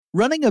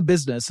Running a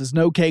business is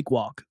no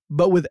cakewalk,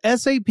 but with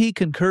SAP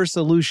Concur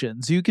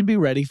Solutions, you can be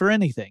ready for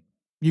anything.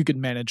 You can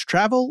manage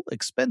travel,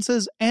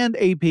 expenses,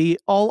 and AP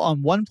all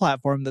on one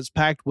platform that's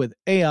packed with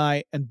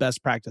AI and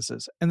best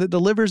practices, and that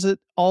delivers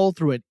it all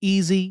through an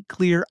easy,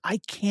 clear, I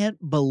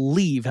can't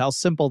believe how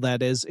simple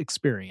that is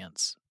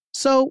experience.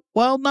 So,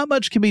 while not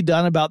much can be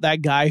done about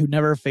that guy who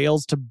never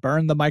fails to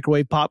burn the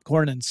microwave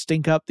popcorn and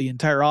stink up the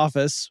entire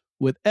office,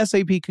 with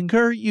SAP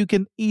Concur, you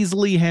can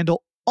easily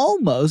handle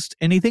almost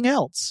anything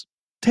else.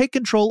 Take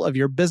control of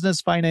your business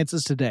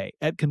finances today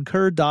at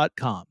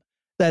Concur.com.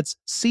 That's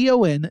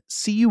CONCUR.com.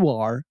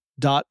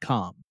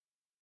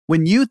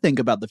 When you think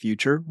about the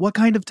future, what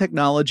kind of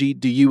technology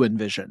do you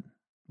envision?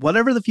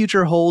 Whatever the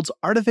future holds,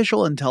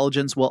 artificial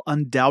intelligence will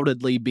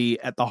undoubtedly be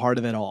at the heart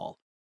of it all.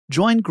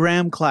 Join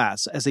Graham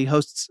Class as he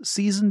hosts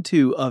Season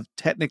 2 of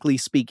Technically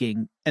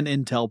Speaking, an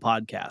Intel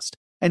podcast,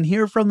 and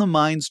hear from the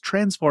minds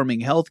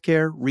transforming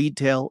healthcare,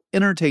 retail,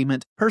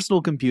 entertainment,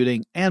 personal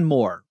computing, and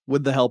more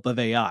with the help of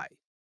AI.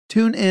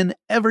 Tune in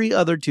every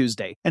other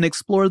Tuesday and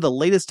explore the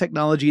latest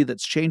technology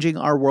that's changing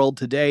our world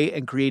today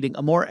and creating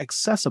a more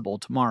accessible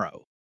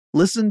tomorrow.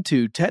 Listen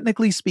to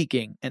Technically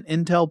Speaking, an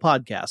Intel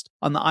podcast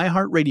on the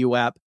iHeartRadio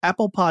app,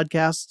 Apple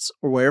Podcasts,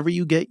 or wherever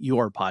you get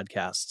your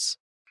podcasts.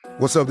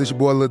 What's up, this your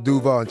boy Lil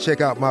Duval, and check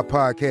out my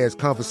podcast,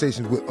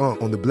 Conversations with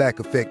Unc, on the Black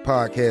Effect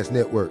Podcast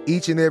Network.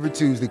 Each and every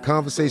Tuesday,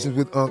 Conversations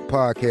with Unc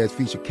podcast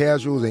feature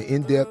casual and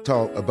in-depth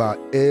talk about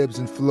ebbs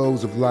and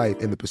flows of life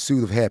and the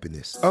pursuit of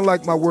happiness.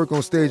 Unlike my work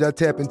on stage, I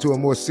tap into a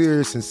more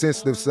serious and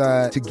sensitive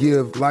side to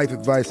give life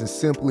advice and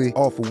simply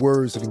offer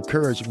words of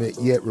encouragement,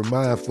 yet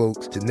remind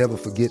folks to never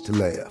forget to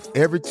laugh.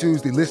 Every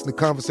Tuesday, listen to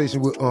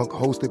Conversations with Unc,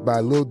 hosted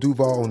by Lil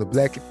Duval on the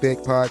Black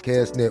Effect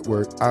Podcast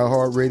Network,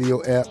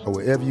 iHeartRadio app, or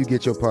wherever you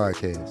get your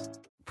podcasts.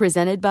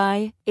 Presented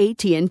by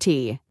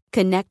AT&T.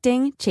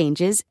 Connecting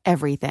changes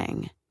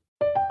everything.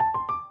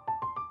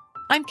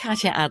 I'm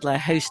Katya Adler,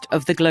 host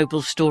of The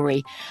Global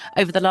Story.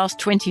 Over the last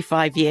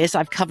 25 years,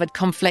 I've covered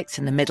conflicts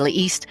in the Middle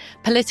East,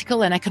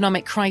 political and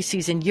economic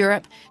crises in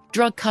Europe,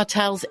 drug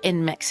cartels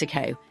in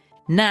Mexico.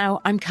 Now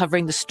I'm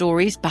covering the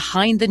stories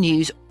behind the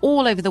news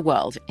all over the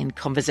world in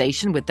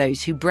conversation with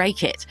those who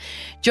break it.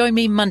 Join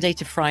me Monday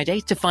to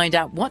Friday to find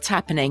out what's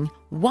happening,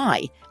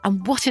 why,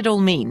 and what it all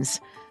means.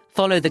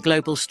 Follow The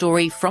Global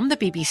Story from the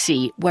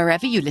BBC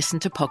wherever you listen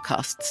to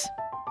podcasts.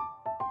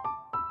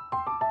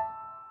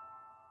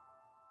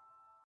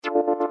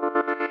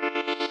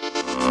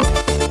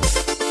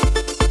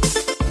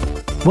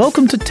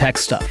 Welcome to Tech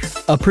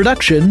Stuff, a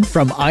production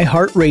from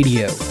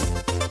iHeartRadio.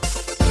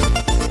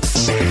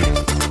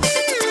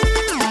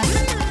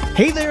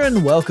 Hey there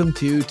and welcome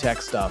to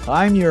Tech Stuff.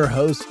 I'm your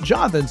host,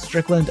 Jonathan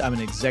Strickland. I'm an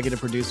executive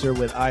producer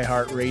with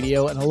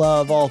iHeartRadio, and I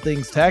love all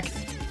things tech.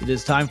 It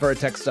is time for a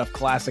Tech Stuff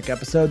Classic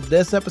episode.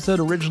 This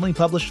episode originally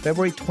published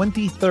February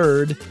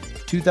 23rd,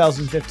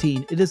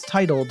 2015. It is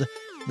titled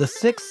The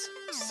 6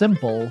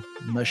 Simple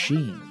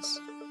Machines.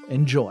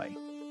 Enjoy.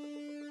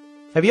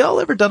 Have you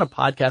all ever done a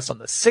podcast on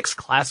the 6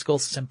 classical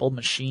simple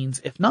machines?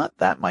 If not,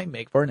 that might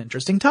make for an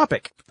interesting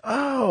topic.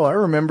 Oh, I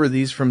remember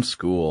these from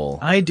school.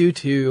 I do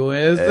too.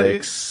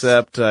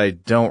 Except I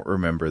don't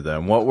remember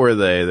them. What were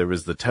they? There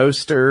was the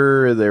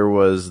toaster, there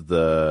was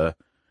the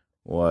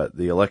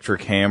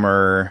electric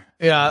hammer.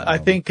 Yeah, I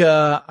think,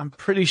 I'm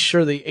pretty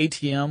sure the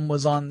ATM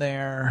was on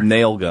there.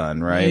 Nail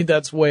gun, right?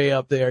 That's way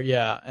up there,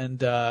 yeah.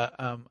 And,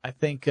 I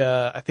think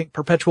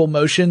perpetual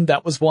motion,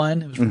 that was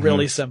one. It was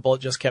really simple.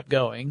 It just kept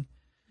going.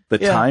 The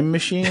time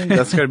machine?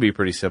 That's gotta be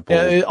pretty simple.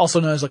 Yeah, also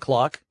known as a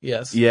clock,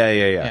 yes.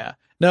 Yeah.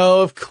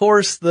 No, of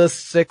course the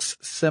 6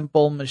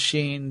 simple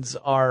machines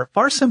are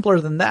far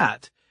simpler than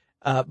that.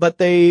 But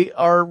they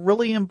are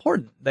really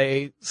important.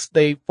 They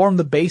form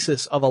the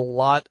basis of a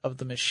lot of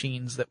the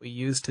machines that we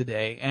use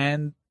today.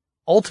 And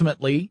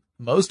ultimately,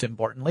 most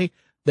importantly,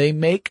 they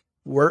make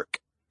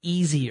work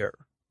easier.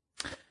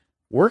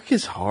 Work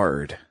is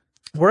hard.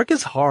 Work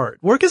is hard.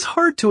 Work is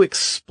hard to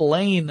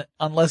explain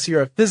unless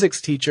you're a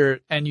physics teacher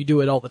and you do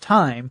it all the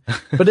time.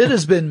 But it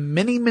has been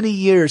many, many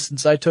years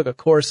since I took a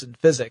course in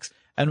physics.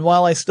 And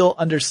while I still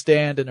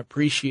understand and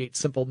appreciate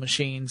simple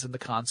machines and the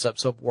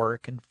concepts of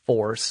work and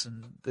force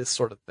and this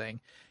sort of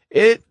thing,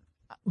 it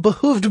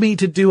behooved me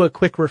to do a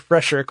quick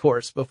refresher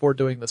course before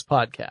doing this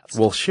podcast.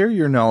 Well, share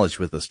your knowledge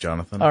with us,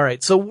 Jonathan. All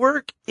right. So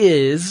work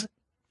is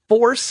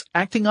force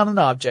acting on an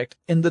object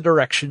in the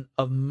direction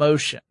of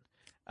motion.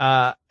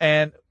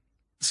 And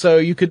so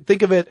you could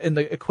think of it in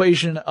the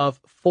equation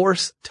of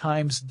force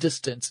times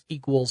distance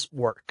equals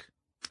work.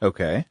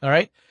 Okay. All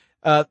right.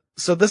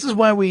 So this is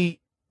why we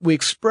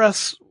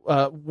express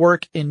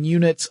work in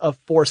units of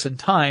force and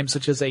time,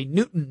 such as a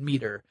Newton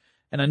meter.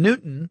 And a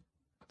Newton,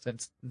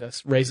 since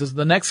this raises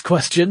the next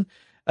question,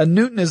 a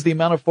Newton is the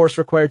amount of force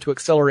required to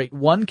accelerate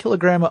 1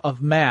 kilogram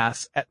of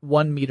mass at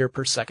 1 meter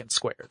per second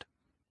squared.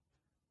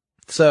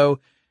 So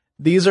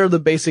these are the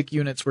basic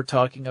units we're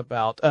talking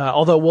about,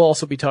 although we'll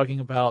also be talking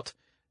about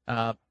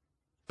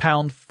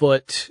pound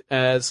foot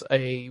as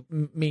a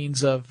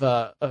means of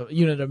a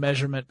unit of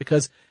measurement,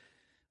 because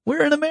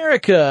we're in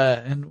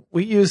America and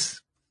we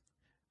use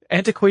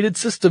antiquated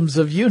systems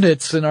of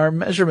units in our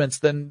measurements,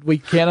 then we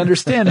can't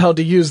understand how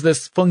to use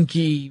this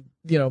funky,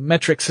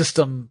 metric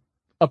system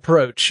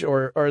approach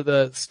or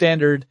the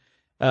standard,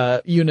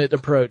 unit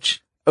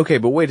approach. Okay,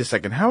 but wait a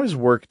second. How is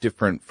work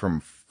different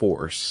from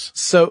force?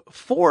 So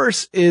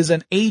force is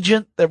an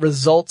agent that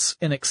results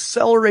in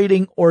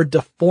accelerating or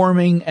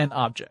deforming an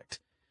object.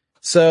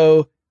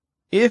 So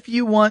if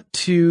you want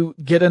to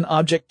get an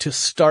object to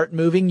start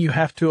moving, you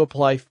have to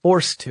apply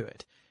force to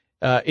it.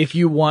 If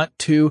you want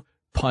to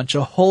punch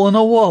a hole in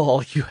a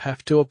wall, you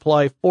have to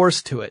apply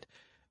force to it.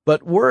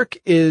 But work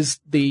is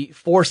the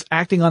force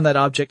acting on that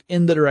object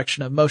in the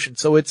direction of motion.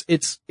 So it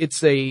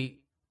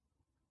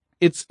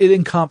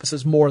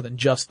encompasses more than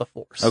just the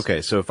force.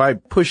 Okay, so if I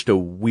pushed a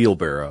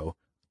wheelbarrow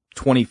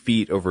 20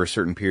 feet over a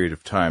certain period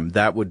of time,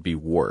 that would be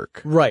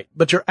work. Right.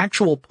 But your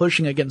actual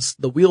pushing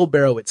against the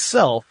wheelbarrow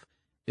itself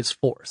is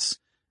force.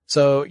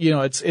 So,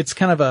 it's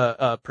kind of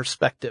a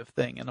perspective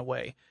thing in a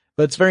way,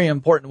 but it's very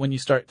important when you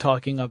start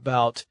talking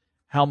about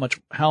how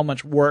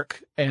much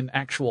work an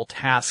actual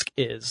task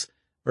is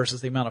versus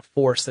the amount of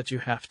force that you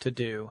have to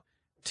do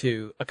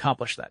to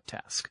accomplish that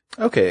task.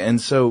 Okay, and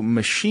so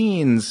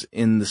machines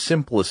in the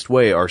simplest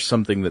way are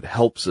something that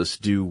helps us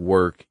do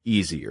work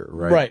easier,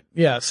 right? Right,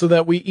 yeah, so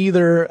that we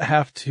either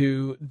have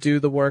to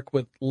do the work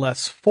with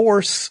less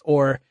force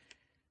or,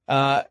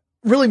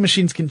 really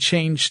machines can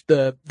change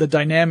the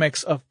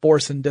dynamics of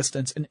force and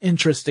distance in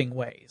interesting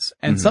ways.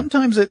 And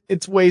sometimes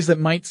it's ways that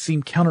might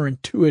seem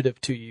counterintuitive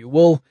to you.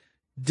 We'll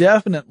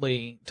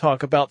definitely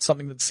talk about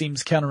something that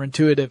seems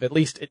counterintuitive. At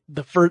least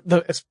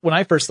when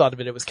I first thought of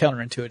it, it was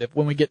counterintuitive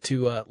when we get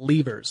to,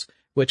 levers,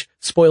 which,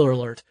 spoiler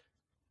alert,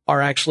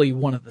 are actually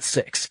one of the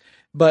 6.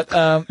 But,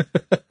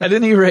 at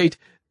any rate,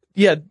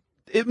 yeah,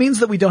 it means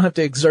that we don't have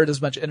to exert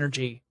as much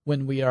energy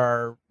when we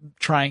are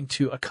trying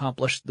to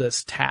accomplish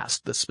this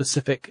task, the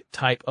specific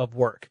type of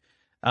work,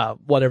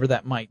 whatever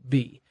that might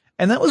be.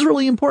 And that was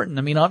really important.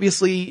 I mean,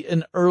 obviously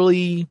in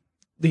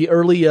the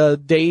early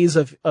days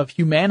of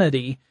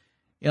humanity,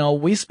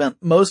 we spent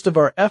most of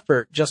our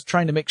effort just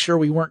trying to make sure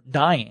we weren't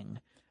dying.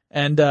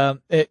 And,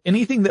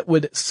 anything that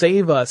would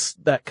save us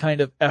that kind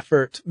of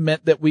effort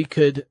meant that we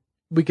could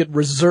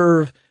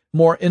reserve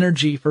more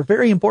energy for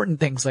very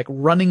important things like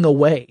running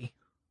away.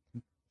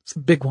 It's a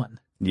big one.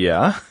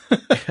 Yeah.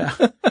 Yeah.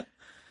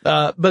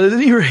 But at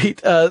any rate,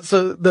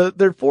 so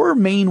there are 4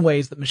 main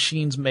ways that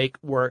machines make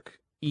work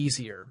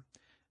easier.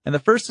 And the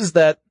first is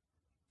that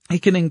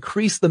it can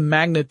increase the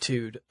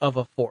magnitude of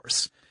a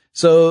force.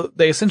 So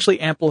they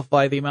essentially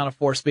amplify the amount of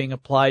force being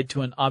applied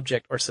to an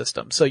object or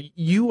system. So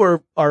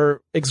you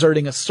are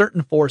exerting a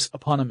certain force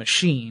upon a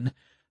machine.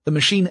 The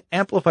machine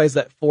amplifies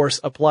that force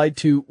applied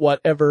to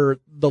whatever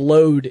the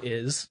load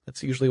is.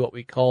 That's usually what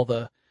we call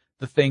the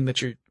thing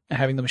that you're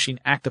having the machine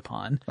act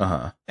upon.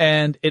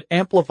 And it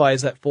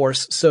amplifies that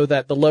force so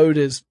that the load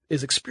is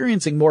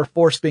experiencing more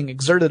force being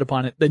exerted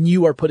upon it than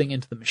you are putting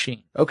into the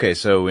machine. Okay,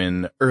 so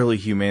in early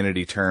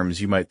humanity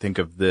terms, you might think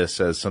of this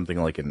as something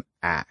like an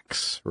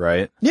axe,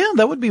 right? Yeah,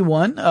 that would be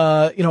one.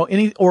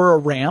 Or a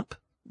ramp,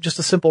 just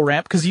a simple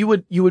ramp, because you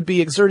would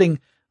be exerting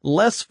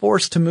less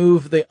force to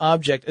move the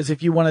object as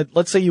if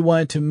let's say you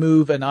wanted to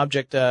move an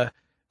object, to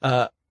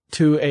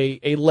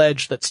a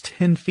ledge that's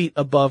 10 feet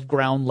above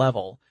ground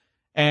level.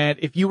 And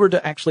if you were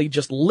to actually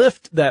just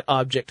lift that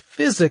object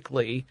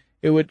physically,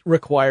 it would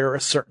require a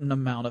certain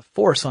amount of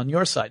force on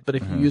your side. But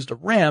if you used a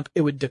ramp,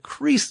 it would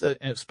decrease,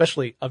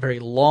 especially a very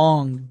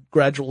long,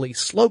 gradually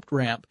sloped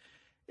ramp,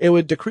 it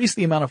would decrease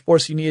the amount of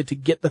force you needed to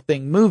get the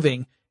thing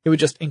moving. It would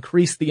just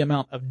increase the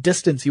amount of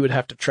distance you would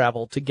have to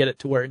travel to get it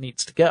to where it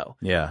needs to go.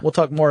 Yeah. We'll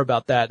talk more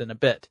about that in a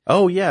bit.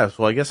 Oh, yeah.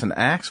 Well, I guess an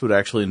axe would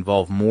actually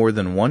involve more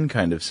than one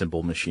kind of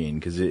simple machine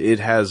because it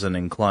has an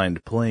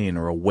inclined plane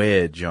or a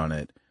wedge on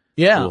it.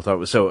 Yeah.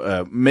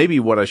 So maybe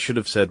what I should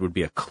have said would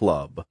be a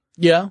club.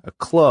 Yeah. A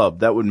club,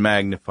 that would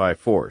magnify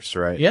force,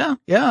 right? Yeah,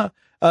 yeah.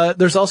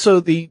 There's also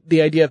the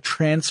idea of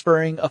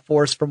transferring a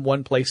force from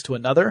one place to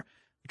another,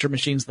 which are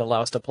machines that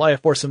allow us to apply a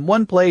force in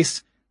one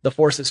place. The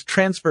force is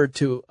transferred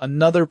to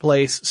another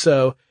place.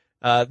 So,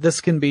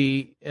 this can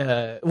be,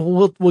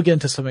 we'll get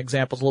into some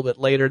examples a little bit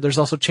later. There's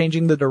also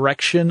changing the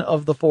direction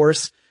of the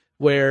force,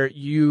 where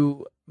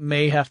you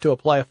may have to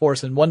apply a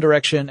force in one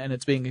direction and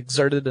it's being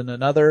exerted in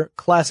another.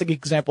 Classic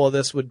example of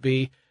this would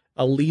be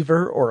a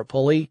lever or a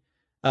pulley,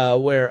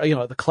 where,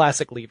 the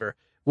classic lever,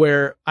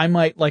 where I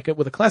might, like it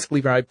with a classic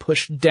lever, I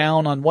push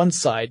down on one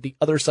side, the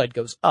other side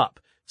goes up.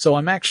 So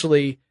I'm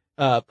actually,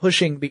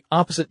 pushing the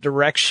opposite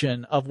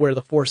direction of where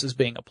the force is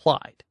being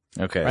applied.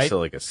 Okay. Right? So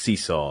like a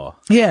seesaw.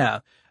 Yeah.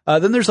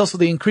 Then there's also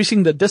the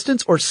increasing the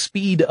distance or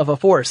speed of a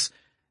force,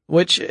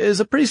 which is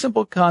a pretty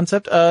simple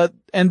concept.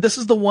 And this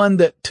is the one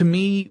that to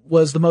me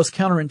was the most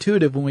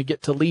counterintuitive when we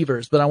get to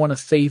levers, but I want to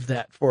save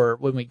that for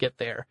when we get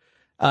there.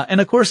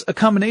 And of course, a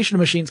combination of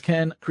machines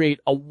can create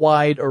a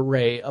wide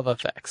array of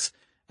effects.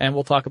 And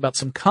we'll talk about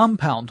some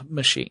compound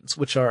machines,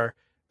 which are,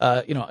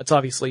 it's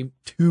obviously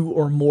 2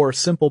 or more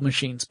simple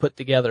machines put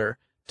together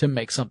to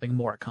make something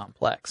more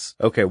complex.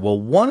 Okay. Well,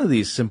 one of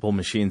these simple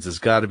machines has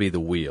got to be the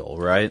wheel,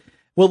 right?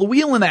 Well, the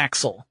wheel and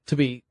axle, to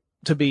be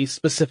to be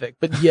specific,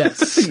 but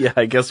yes. Yeah,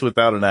 I guess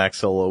without an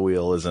axle, a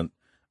wheel isn't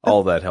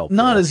all that helpful.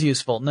 Not as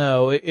useful.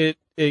 No,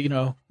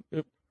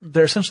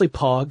 they're essentially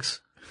pogs.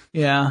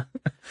 Yeah.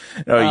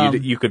 No,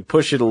 you could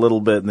push it a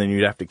little bit and then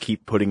you'd have to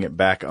keep putting it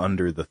back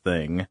under the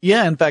thing.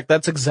 Yeah. In fact,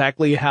 that's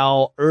exactly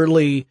how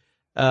early,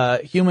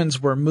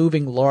 humans were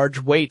moving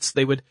large weights.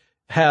 They would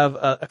have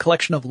a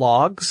collection of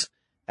logs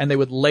and they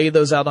would lay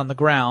those out on the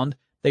ground.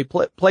 They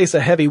place a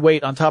heavy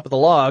weight on top of the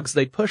logs.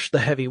 They'd push the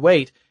heavy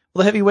weight.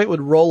 Well, the heavy weight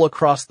would roll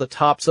across the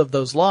tops of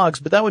those logs,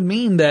 but that would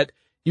mean that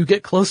you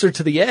get closer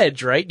to the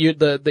edge, right?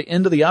 The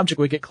end of the object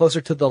would get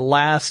closer to the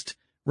last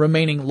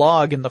remaining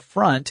log in the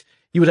front.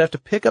 You would have to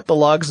pick up the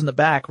logs in the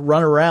back,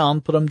 run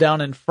around, put them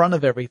down in front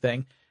of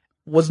everything.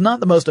 Was not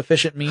the most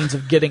efficient means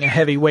of getting a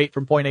heavy weight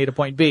from point A to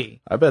point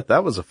B. I bet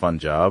that was a fun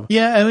job.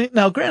 Yeah, I mean,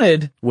 now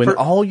granted, when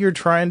all you're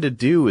trying to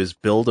do is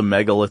build a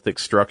megalithic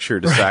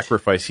structure to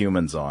sacrifice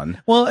humans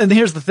on. Well, and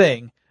here's the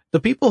thing. The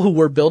people who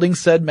were building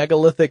said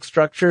megalithic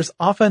structures,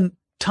 often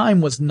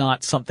time was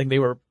not something they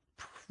were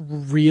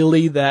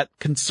really that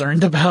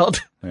concerned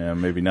about. Yeah,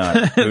 maybe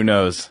not. Who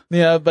knows?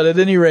 Yeah, but at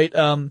any rate,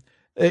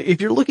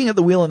 if you're looking at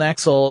the wheel and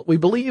axle, we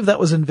believe that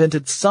was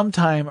invented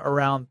sometime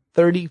around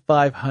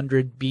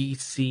 3500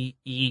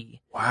 BCE.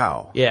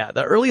 Wow. Yeah,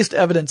 the earliest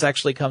evidence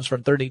actually comes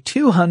from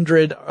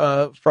 3200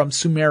 from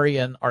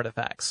Sumerian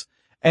artifacts.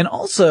 And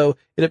also,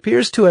 it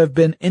appears to have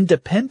been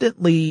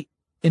independently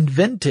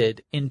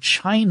invented in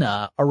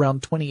China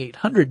around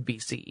 2800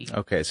 BCE.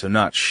 Okay, so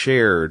not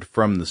shared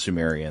from the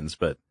Sumerians,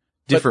 but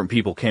different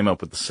people came up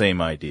with the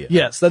same idea.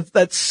 Yes,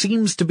 that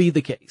seems to be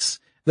the case.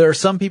 There are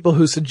some people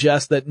who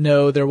suggest that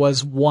no, there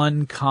was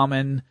one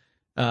common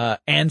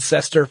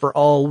ancestor for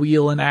all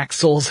wheel and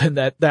axles, and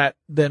that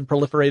then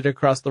proliferated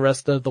across the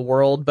rest of the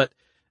world. But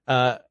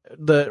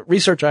the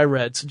research I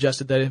read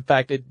suggested that in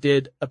fact it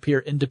did appear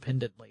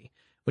independently,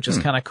 which is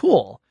kind of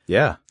cool.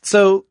 Yeah.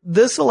 So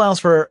this allows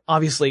for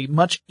obviously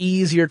much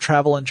easier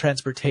travel and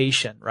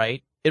transportation,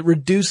 right? It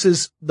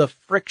reduces the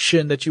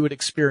friction that you would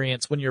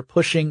experience when you're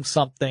pushing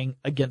something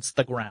against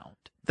the ground.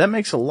 That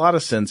makes a lot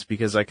of sense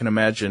because I can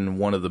imagine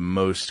one of the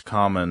most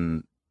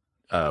common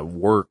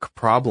work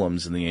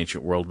problems in the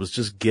ancient world was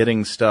just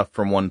getting stuff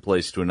from one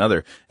place to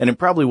another. And it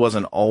probably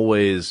wasn't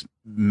always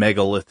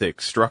megalithic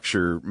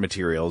structure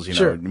materials,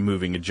 Sure.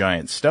 moving a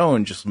giant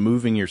stone, just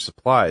moving your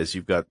supplies.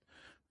 You've got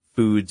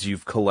foods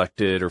you've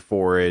collected or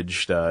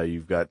foraged.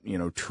 You've got,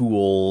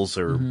 tools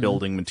or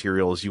building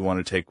materials you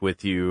want to take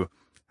with you.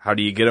 How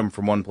do you get them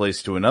from one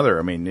place to another?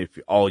 I mean, if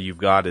all you've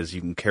got is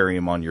you can carry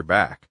them on your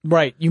back.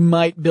 Right. You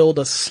might build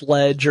a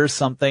sledge or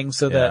something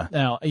so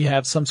that you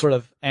have some sort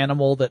of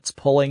animal that's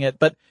pulling it,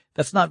 but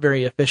that's not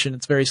very efficient.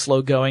 It's very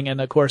slow going.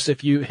 And of course,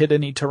 if you hit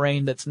any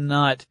terrain that's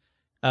not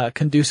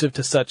conducive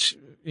to such,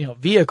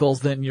 vehicles,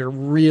 then you're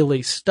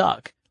really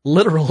stuck,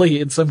 literally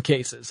in some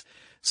cases.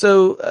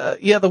 So,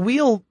 the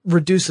wheel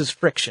reduces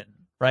friction.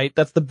 Right?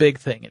 That's the big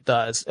thing it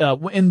does.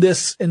 In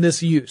this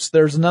use,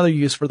 there's another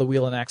use for the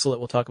wheel and axle that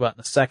we'll talk about in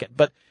a second.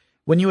 But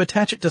when you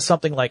attach it to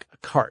something like a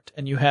cart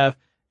and you have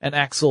an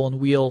axle and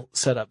wheel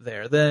set up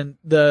there, then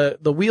the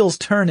wheels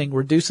turning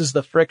reduces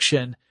the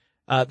friction,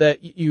 that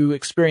you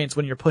experience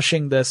when you're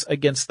pushing this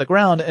against the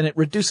ground, and it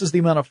reduces the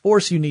amount of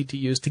force you need to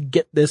use to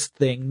get this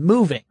thing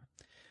moving.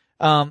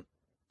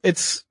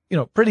 It's,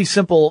 pretty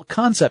simple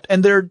concept.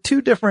 And there are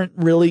two different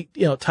really,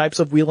 types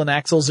of wheel and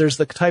axles. There's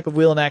the type of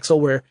wheel and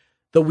axle where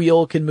the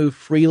wheel can move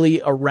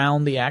freely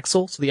around the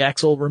axle. So the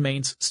axle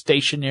remains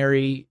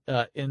stationary,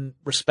 in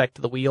respect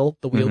to the wheel.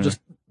 The wheel just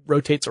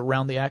rotates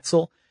around the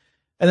axle.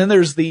 And then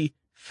there's the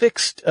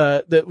fixed,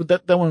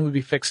 that one would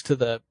be fixed to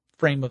the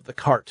frame of the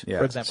cart,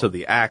 for example. So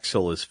the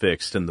axle is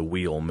fixed and the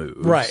wheel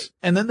moves. Right.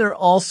 And then there are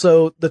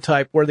also the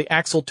type where the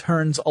axle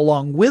turns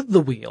along with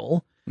the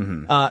wheel,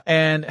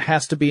 and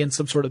has to be in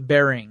some sort of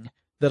bearing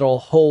that'll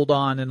hold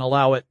on and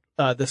allow it,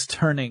 this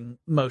turning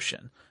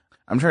motion.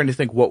 I'm trying to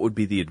think what would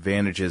be the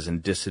advantages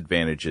and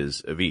disadvantages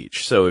of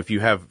each. So if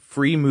you have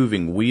free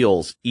moving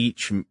wheels,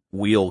 each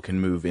wheel can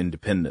move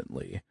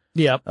independently.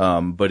 Yep.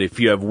 But if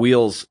you have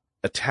wheels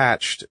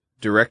attached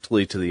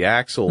directly to the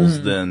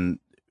axles, then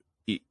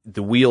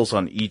the wheels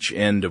on each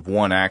end of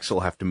one axle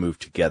have to move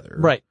together.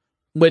 Right.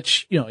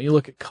 Which, you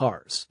look at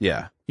cars.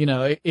 Yeah.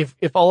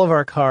 If all of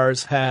our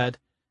cars had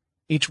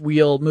each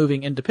wheel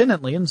moving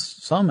independently, and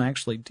some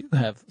actually do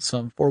have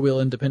some four-wheel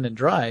independent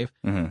drive,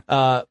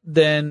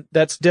 then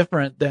that's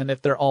different than if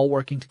they're all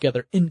working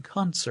together in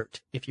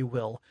concert, if you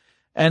will.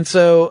 And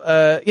so,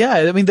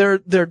 there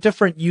are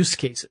different use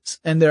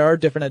cases, and there are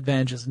different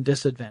advantages and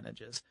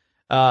disadvantages.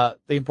 The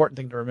important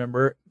thing to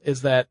remember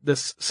is that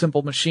this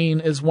simple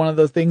machine is one of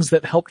the things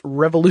that helped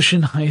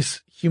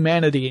revolutionize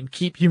humanity and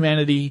keep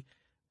humanity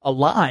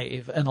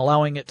alive and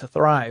allowing it to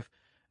thrive.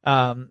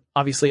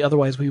 Obviously,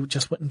 otherwise we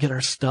just wouldn't get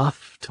our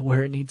stuff to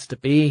where it needs to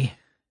be.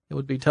 It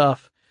would be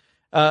tough.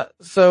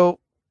 So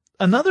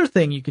another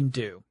thing you can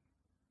do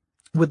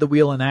with the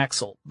wheel and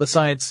axle,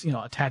 besides,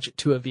 attach it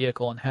to a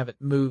vehicle and have it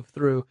move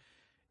through,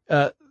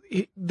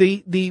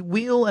 the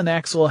wheel and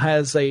axle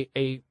has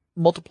a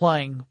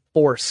multiplying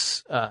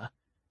force,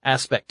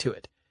 aspect to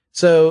it.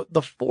 So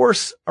the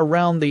force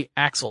around the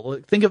axle,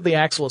 think of the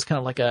axle as kind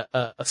of like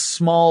a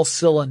small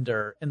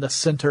cylinder in the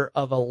center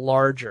of a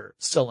larger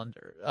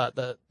cylinder,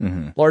 the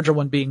larger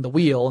one being the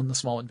wheel and the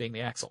small one being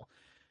the axle.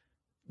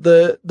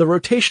 The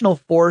rotational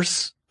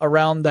force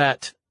around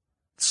that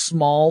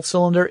small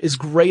cylinder is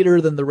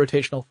greater than the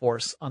rotational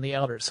force on the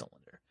outer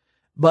cylinder.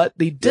 But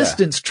the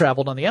distance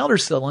traveled on the outer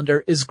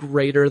cylinder is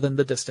greater than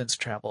the distance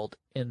traveled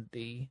in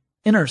the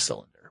inner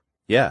cylinder.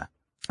 Yeah.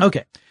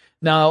 Okay.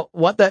 Now,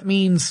 what that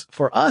means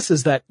for us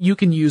is that you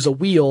can use a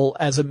wheel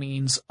as a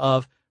means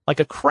of like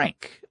a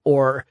crank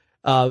or,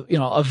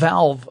 a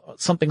valve,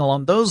 something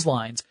along those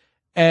lines.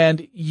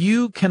 And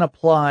you can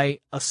apply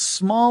a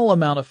small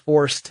amount of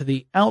force to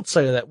the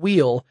outside of that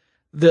wheel.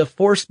 The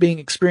force being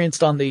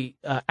experienced on the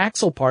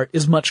axle part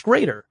is much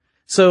greater.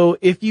 So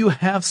if you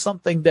have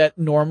something that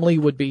normally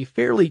would be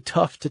fairly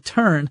tough to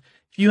turn,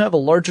 if you have a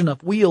large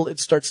enough wheel, it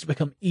starts to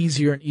become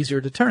easier and easier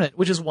to turn it,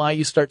 which is why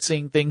you start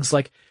seeing things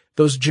like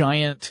those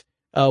giant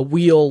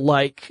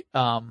wheel-like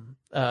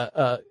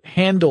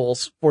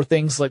handles for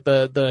things like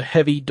the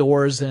heavy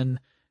doors in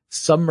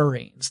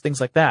submarines,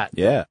 things like that.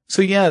 Yeah.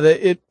 So yeah,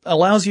 it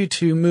allows you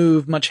to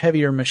move much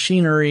heavier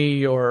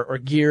machinery or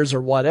gears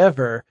or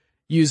whatever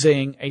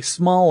using a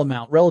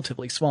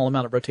relatively small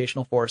amount of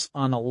rotational force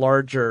on a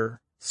larger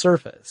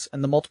surface.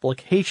 And the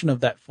multiplication of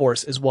that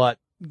force is what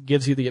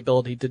gives you the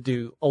ability to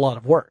do a lot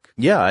of work.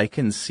 Yeah, I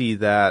can see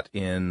that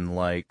in,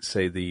 like,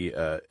 say,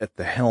 at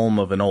the helm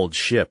of an old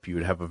ship, you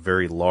would have a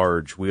very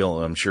large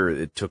wheel. I'm sure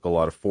it took a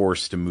lot of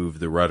force to move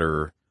the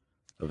rudder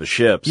of a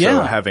ship.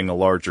 So having a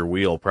larger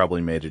wheel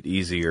probably made it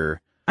easier.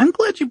 I'm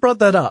glad you brought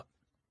that up.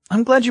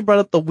 I'm glad you brought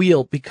up the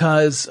wheel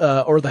because,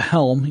 or the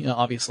helm,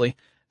 obviously,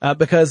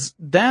 because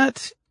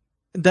that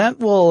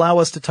will allow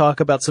us to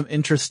talk about some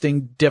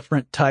interesting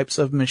different types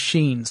of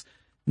machines.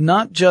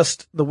 Not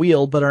just the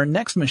wheel, but our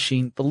next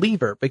machine, the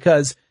lever,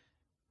 because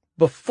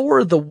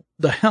before the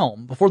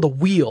helm, before the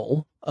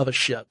wheel of a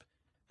ship,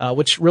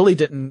 which really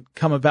didn't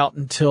come about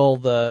until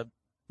the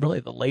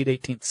late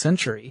 18th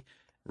century.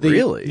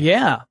 Really?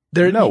 Yeah.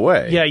 No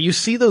way. Yeah, you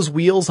see those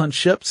wheels on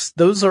ships,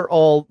 those are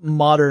all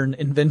modern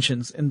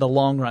inventions in the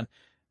long run.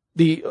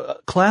 The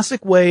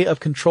classic way of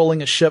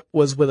controlling a ship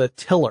was with a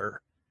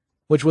tiller,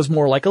 which was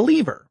more like a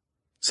lever.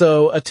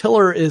 So a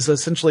tiller is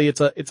essentially, it's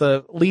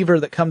a lever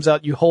that comes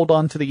out, you hold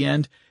on to the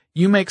end,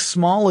 you make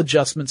small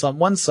adjustments on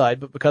one side,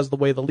 but because of the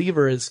way the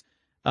lever is,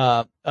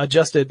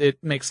 adjusted, it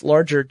makes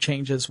larger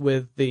changes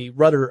with the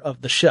rudder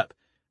of the ship.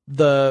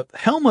 The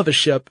helm of a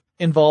ship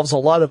involves a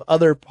lot of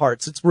other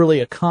parts. It's really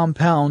a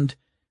compound,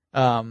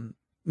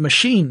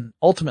 machine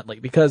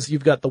ultimately, because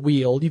you've got the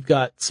wheel, you've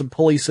got some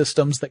pulley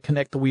systems that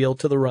connect the wheel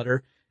to the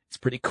rudder. It's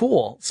pretty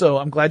cool. So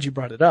I'm glad you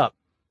brought it up.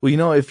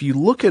 Well, if you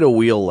look at a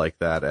wheel like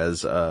that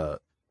as,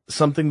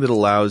 something that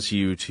allows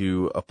you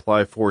to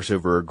apply force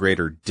over a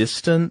greater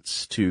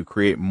distance to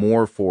create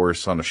more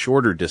force on a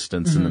shorter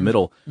distance in the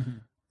middle. Mm-hmm.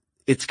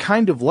 It's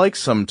kind of like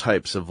some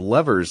types of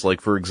levers, like,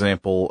 for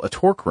example, a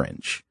torque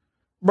wrench.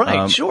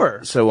 Right,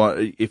 sure.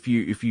 So, if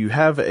you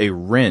have a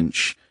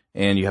wrench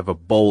and you have a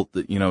bolt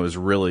that,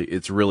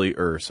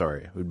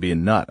 it would be a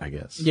nut, I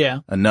guess. Yeah.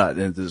 A nut,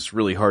 and it's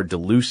really hard to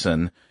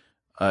loosen.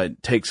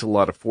 It takes a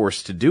lot of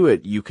force to do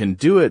it. You can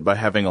do it by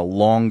having a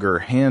longer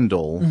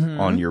handle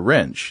on your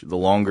wrench. The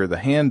longer the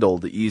handle,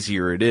 the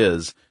easier it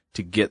is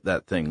to get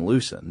that thing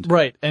loosened.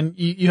 Right. And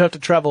you have to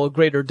travel a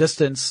greater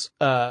distance,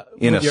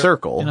 in a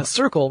circle. In a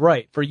circle,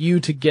 right. For you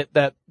to get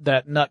that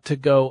nut to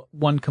go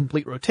one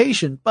complete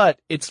rotation, but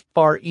it's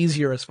far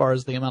easier as far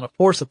as the amount of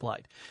force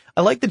applied.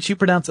 I like that you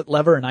pronounce it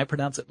lever and I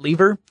pronounce it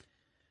lever.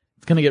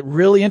 It's going to get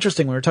really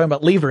interesting when we're talking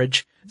about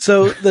leverage.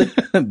 So the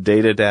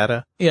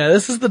data. Yeah,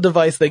 this is the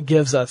device that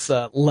gives us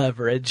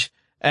leverage,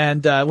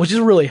 and which is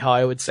really how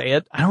I would say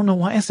it. I don't know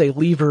why I say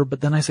lever, but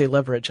then I say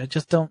leverage. I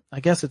just don't. I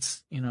guess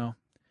it's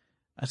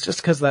it's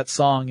just because of that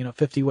song,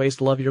 50 Ways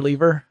to Love Your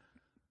Lever.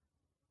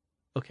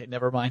 Okay,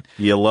 never mind.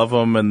 You love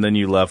them and then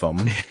you love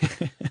them.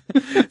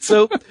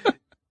 So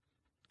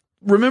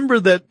remember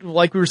that,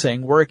 like we were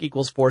saying, work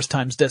equals force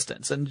times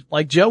distance. And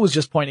like Joe was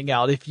just pointing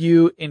out, if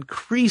you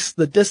increase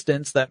the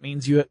distance, that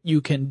means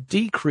you can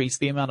decrease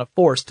the amount of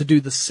force to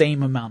do the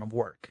same amount of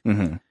work.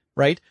 Mm-hmm.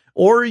 Right?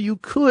 Or you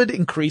could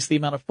increase the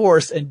amount of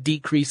force and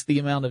decrease the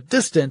amount of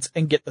distance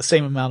and get the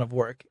same amount of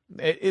work.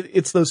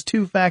 It's those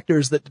two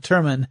factors that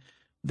determine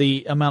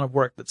the amount of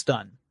work that's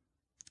done.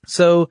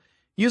 So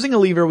using a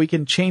lever, we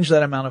can change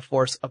that amount of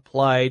force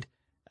applied.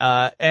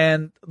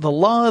 And the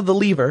law of the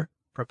lever,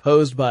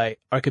 proposed by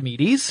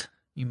Archimedes,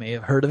 you may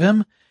have heard of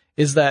him,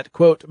 is that,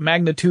 quote,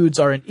 magnitudes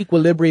are in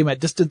equilibrium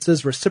at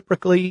distances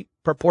reciprocally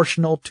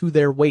proportional to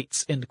their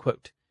weights, end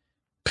quote.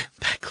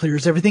 That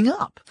clears everything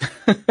up.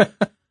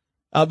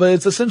 But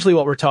it's essentially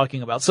what we're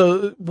talking about.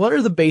 So what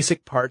are the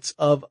basic parts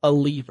of a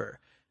lever?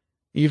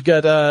 You've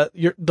got,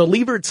 the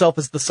lever itself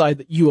is the side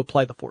that you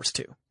apply the force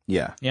to.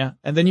 Yeah. Yeah.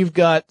 And then you've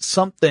got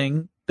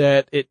something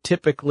that it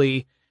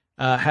typically,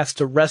 has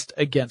to rest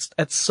against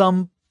at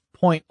some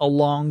point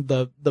along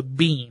the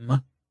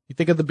beam. You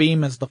think of the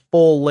beam as the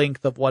full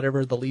length of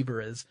whatever the lever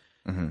is.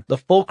 Mm-hmm. The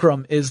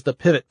fulcrum is the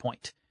pivot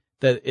point.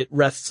 that it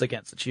rests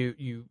against, that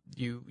you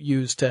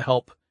use to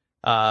help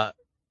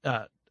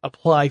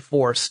apply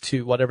force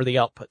to whatever the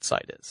output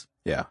side is.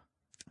 Yeah.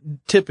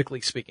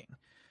 Typically speaking.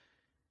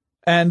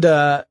 And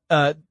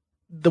the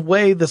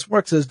way this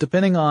works is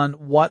depending on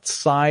what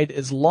side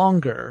is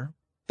longer,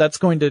 that's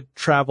going to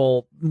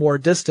travel more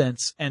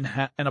distance and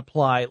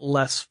apply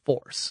less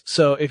force.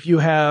 So if you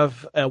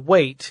have a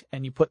weight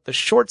and you put the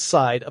short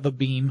side of a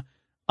beam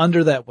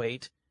under that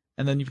weight,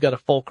 and then you've got a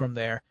fulcrum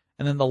there,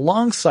 and then the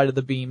long side of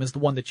the beam is the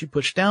one that you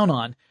push down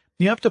on,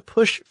 you have to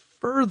push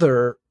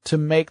further to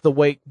make the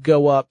weight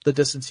go up the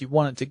distance you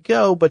want it to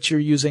go, but you're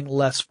using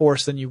less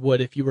force than you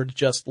would if you were to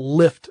just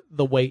lift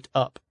the weight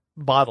up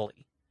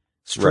bodily,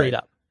 straight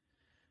up.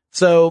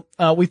 So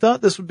we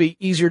thought this would be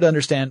easier to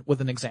understand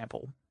with an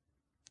example.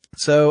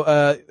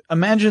 So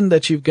imagine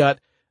that you've got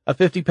a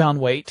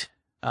 50-pound weight.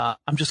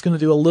 I'm just going to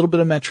do a little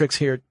bit of metrics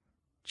here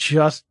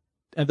just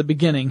at the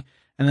beginning,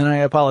 and then I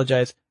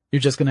apologize. You're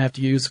just going to have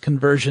to use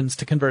conversions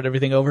to convert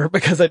everything over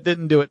because I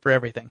didn't do it for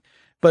everything.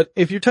 But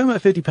if you're talking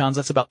about 50 pounds,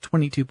 that's about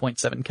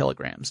 22.7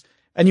 kilograms.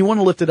 And you want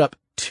to lift it up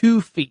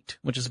 2 feet,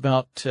 which is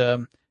about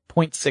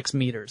 0.6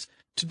 meters.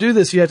 To do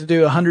this, you have to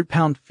do 100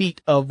 pound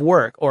feet of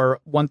work,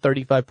 or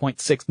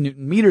 135.6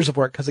 Newton meters of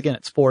work, because again,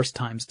 it's force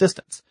times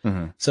distance.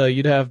 Mm-hmm. So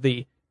you'd have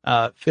the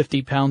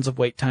 50 pounds of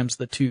weight times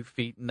the 2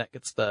 feet, and that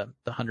gets the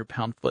 100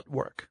 pound foot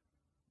work.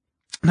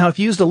 Now, if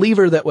you used a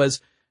lever that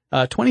was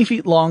 20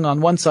 feet long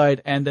on one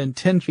side and then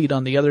 10 feet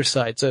on the other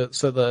side, so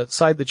the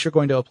side that you're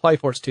going to apply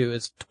force to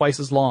is twice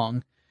as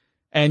long,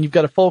 and you've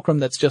got a fulcrum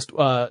that's just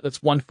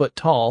that's 1 foot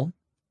tall,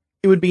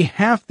 it would be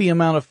half the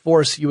amount of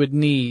force you would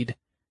need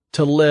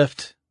to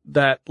lift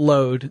that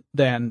load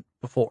than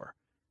before.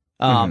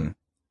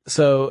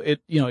 So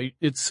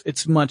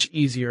it's much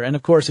easier. And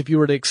of course, if you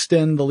were to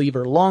extend the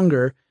lever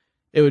longer,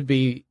 it would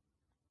be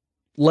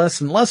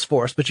less and less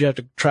force, but you have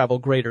to travel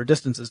greater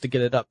distances to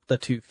get it up the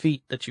 2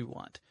 feet that you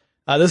want.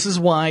 This is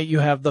why you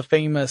have the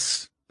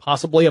famous,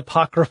 possibly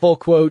apocryphal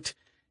quote,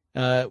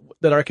 that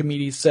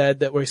Archimedes said,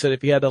 that where he said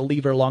if he had a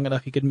lever long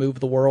enough, he could move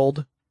the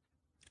world.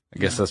 I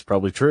guess that's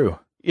probably true.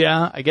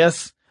 Yeah, I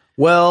guess.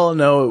 Well,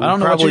 no, I don't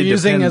know what you're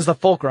using as the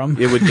fulcrum.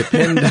 It would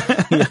depend.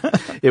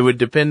 It would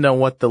depend on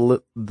what the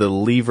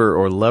lever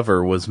or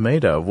lever was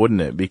made of,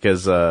 wouldn't it?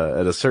 Because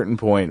at a certain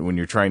point, when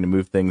you're trying to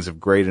move things of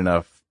great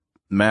enough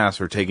mass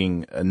or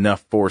taking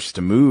enough force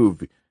to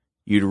move,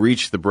 you'd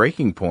reach the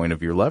breaking point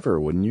of your lever,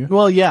 wouldn't you?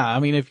 Well, yeah. I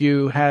mean, if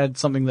you had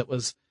something that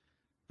was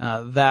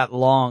that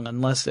long,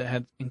 unless it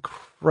had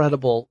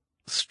incredible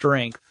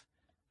strength,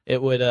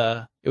 it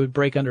would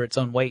break under its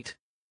own weight.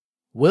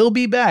 We'll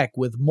be back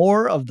with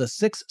more of the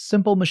 6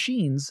 Simple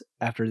Machines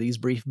after these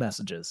brief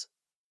messages.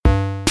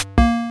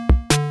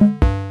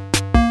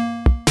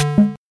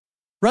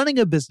 Running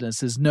a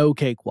business is no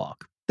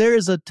cakewalk. There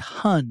is a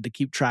ton to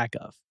keep track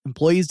of.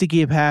 Employees to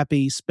keep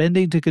happy,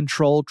 spending to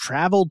control,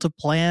 travel to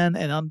plan,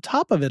 and on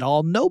top of it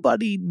all,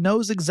 nobody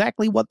knows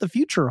exactly what the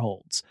future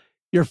holds.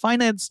 Your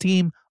finance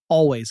team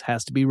always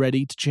has to be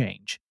ready to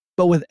change.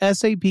 But with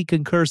SAP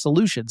Concur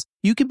Solutions,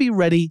 you can be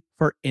ready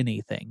for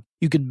anything.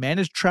 You can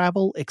manage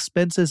travel,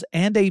 expenses,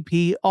 and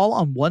AP all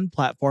on one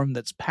platform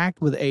that's packed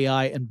with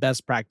AI and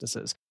best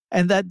practices,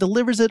 and that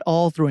delivers it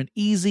all through an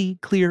easy,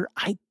 clear,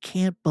 I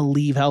can't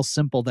believe how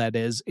simple that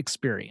is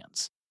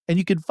experience. And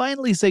you can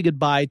finally say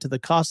goodbye to the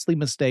costly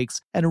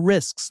mistakes and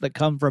risks that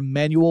come from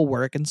manual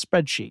work and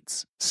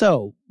spreadsheets.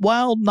 So,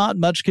 while not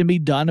much can be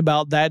done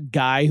about that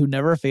guy who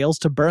never fails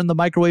to burn the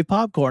microwave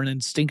popcorn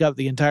and stink up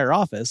the entire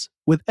office,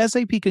 with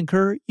SAP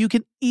Concur, you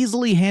can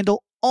easily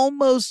handle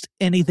almost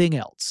anything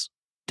else.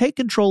 Take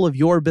control of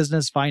your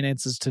business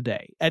finances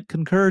today at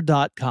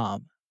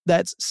Concur.com.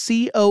 That's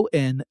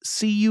CONCUR.com.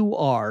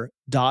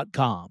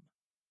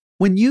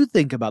 When you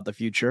think about the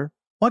future,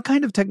 what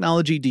kind of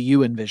technology do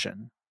you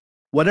envision?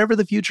 Whatever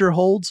the future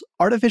holds,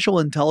 artificial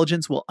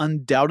intelligence will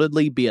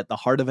undoubtedly be at the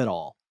heart of it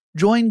all.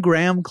 Join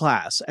Graham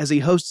Class as he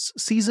hosts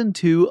Season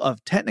 2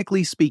 of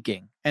Technically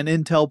Speaking, an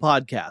Intel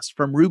podcast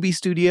from Ruby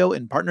Studio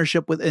in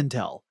partnership with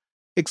Intel.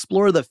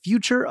 Explore the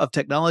future of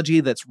technology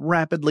that's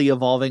rapidly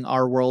evolving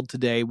our world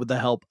today with the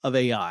help of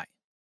AI.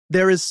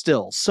 There is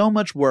still so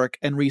much work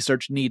and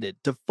research needed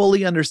to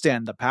fully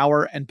understand the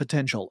power and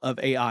potential of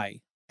AI.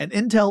 And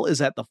Intel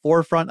is at the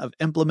forefront of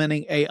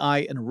implementing AI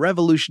in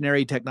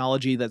revolutionary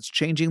technology that's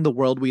changing the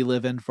world we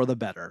live in for the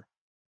better.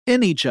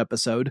 In each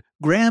episode,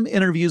 Graham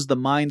interviews the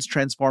minds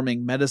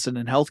transforming medicine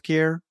and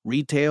healthcare,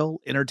 retail,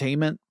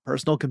 entertainment,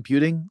 personal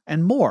computing,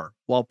 and more,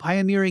 while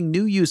pioneering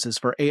new uses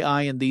for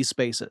AI in these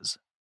spaces.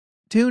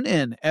 Tune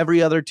in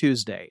every other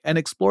Tuesday and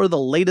explore the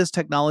latest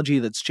technology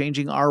that's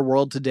changing our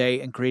world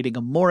today and creating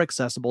a more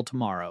accessible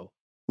tomorrow.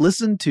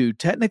 Listen to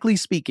Technically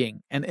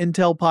Speaking, an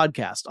Intel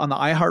podcast on the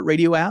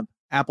iHeartRadio app,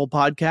 Apple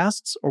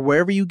Podcasts, or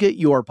wherever you get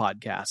your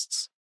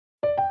podcasts.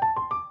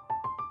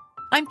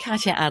 I'm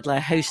Katya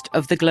Adler, host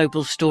of The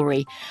Global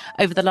Story.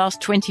 Over the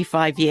last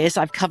 25 years,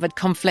 I've covered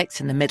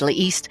conflicts in the Middle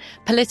East,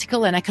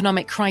 political and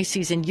economic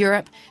crises in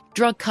Europe,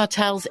 drug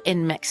cartels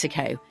in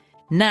Mexico.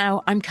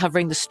 Now I'm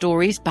covering the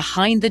stories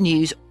behind the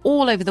news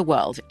all over the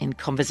world in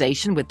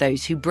conversation with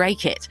those who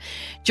break it.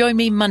 Join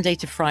me Monday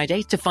to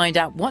Friday to find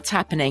out what's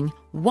happening,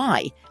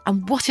 why,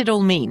 and what it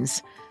all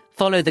means.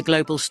 Follow The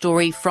Global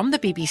Story from the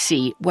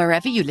BBC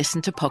wherever you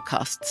listen to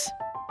podcasts.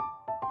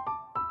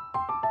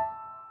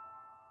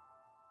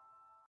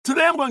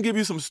 Today I'm going to give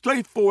you some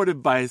straightforward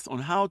advice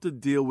on how to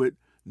deal with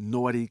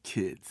naughty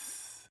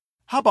kids.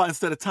 How about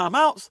instead of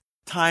timeouts,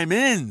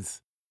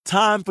 time-ins?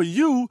 Time for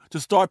you to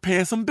start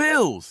paying some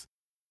bills.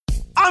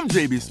 I'm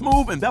JB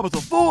Smoove, and that was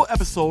a full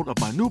episode of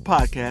my new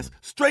podcast,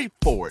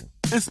 Straightforward,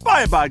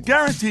 inspired by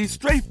guaranteed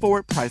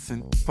straightforward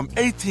pricing from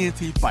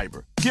AT&T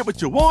Fiber. Get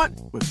what you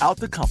want without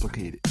the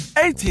complicated.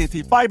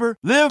 AT&T Fiber,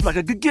 live like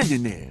a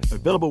gigillionaire.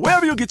 Available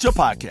wherever you get your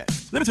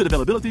podcasts. Limited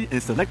availability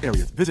in select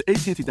areas. Visit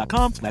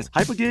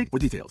AT&T.com/hypergig for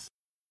details.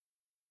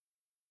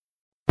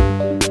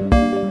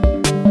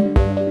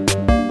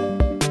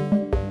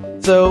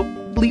 So,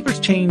 levers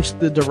change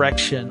the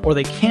direction, or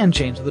they can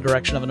change the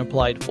direction of an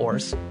applied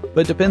force,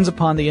 but it depends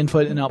upon the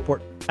input and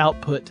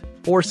output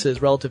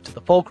forces relative to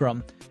the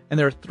fulcrum, and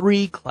there are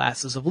three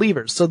classes of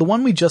levers. So the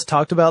one we just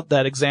talked about,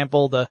 that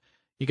example,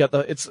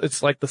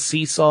 it's like the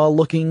seesaw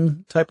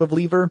looking type of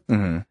lever.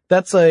 Mm-hmm.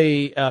 That's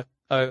the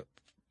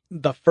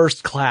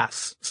first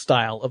class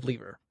style of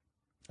lever.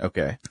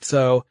 Okay.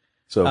 So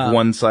if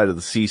one side of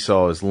the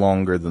seesaw is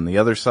longer than the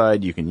other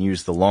side, you can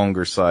use the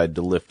longer side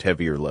to lift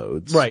heavier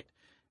loads. Right.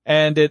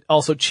 And it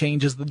also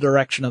changes the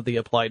direction of the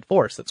applied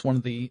force. That's one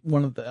of the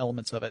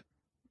elements of it.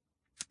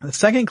 The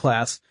second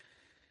class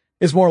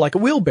is more like a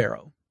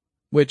wheelbarrow,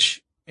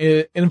 which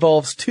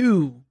involves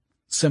two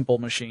simple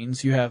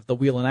machines. You have the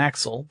wheel and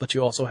axle, but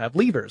you also have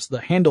levers.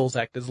 The handles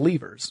act as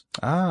levers.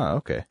 Ah,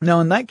 okay. Now,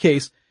 in that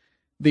case,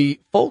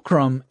 the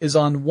fulcrum is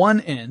on one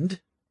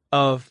end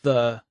of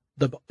the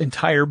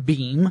entire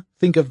beam.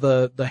 Think of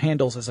the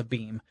handles as a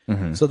beam.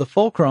 Mm-hmm. So the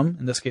fulcrum,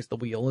 in this case the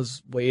wheel,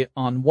 is way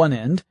on one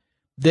end.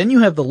 Then you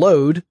have the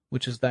load,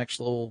 which is the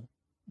actual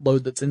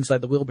load that's inside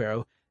the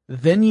wheelbarrow.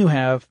 Then you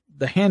have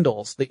the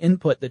handles, the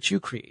input that you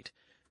create.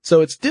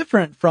 So it's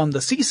different from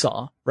the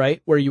seesaw,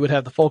 right, where you would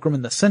have the fulcrum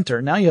in the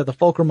center. Now you have the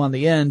fulcrum on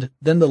the end,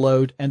 then the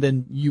load, and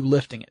then you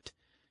lifting it.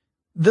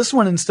 This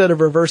one, instead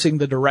of reversing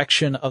the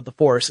direction of the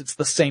force, it's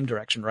the same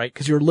direction, right?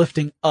 Because you're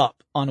lifting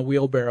up on a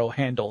wheelbarrow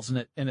handles,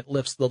 and it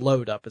lifts the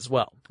load up as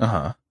well.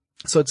 Uh-huh.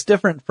 So it's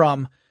different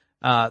from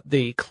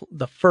the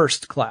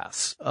first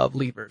class of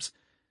levers.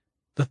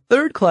 The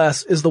third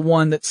class is the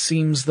one that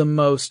seems the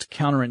most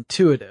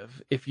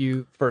counterintuitive if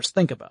you first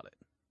think about it.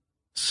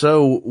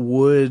 So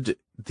would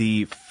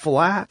the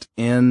flat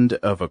end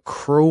of a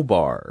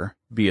crowbar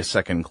be a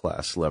second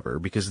class lever?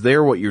 Because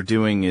there what you're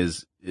doing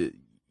is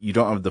you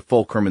don't have the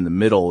fulcrum in the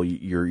middle.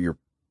 You're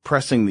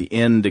pressing the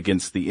end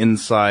against the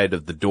inside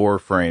of the door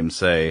frame,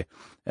 say,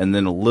 and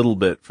then a little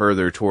bit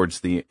further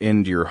towards the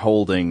end you're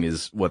holding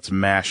is what's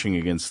mashing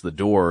against the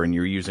door, and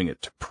you're using it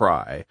to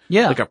pry.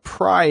 Yeah. Like a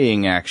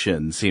prying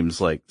action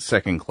seems like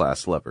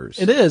second-class levers.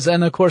 It is,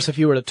 and of course if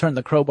you were to turn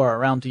the crowbar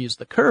around to use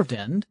the curved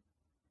end,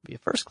 it'd be a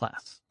first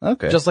class.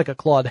 Okay. Just like a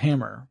clawed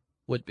hammer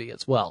would be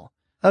as well.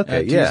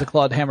 Okay, to use a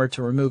clawed hammer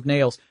to remove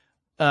nails.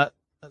 So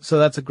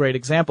that's a great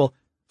example.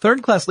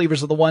 Third class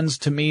levers are the ones,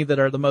 to me, that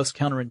are the most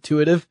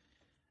counterintuitive.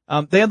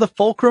 They have the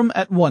fulcrum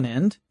at one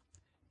end.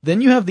 Then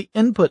you have the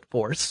input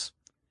force.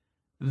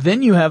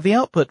 Then you have the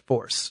output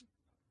force.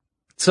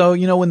 So,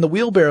 in the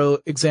wheelbarrow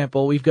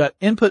example, we've got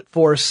input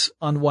force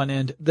on one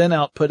end, then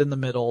output in the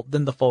middle,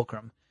 then the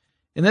fulcrum.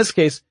 In this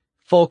case,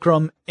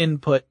 fulcrum,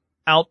 input,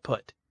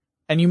 output.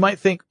 And you might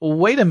think, well,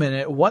 wait a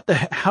minute,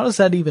 how does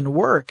that even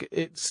work?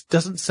 It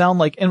doesn't sound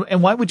like,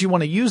 and why would you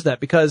want to use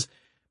that? Because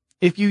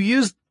if you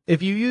use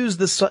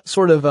this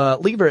sort of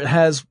lever, it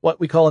has what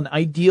we call an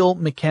ideal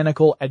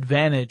mechanical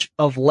advantage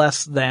of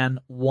less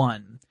than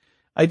 1.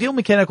 Ideal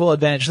mechanical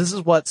advantage, this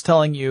is what's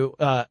telling you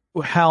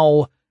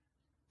how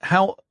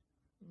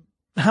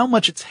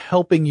much it's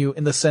helping you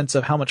in the sense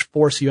of how much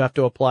force you have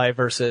to apply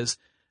versus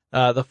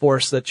the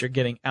force that you're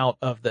getting out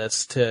of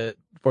this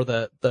for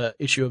the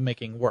issue of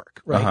making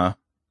work, right? Uh-huh.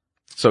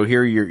 So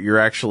here you're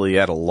actually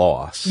at a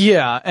loss.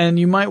 Yeah, and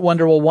you might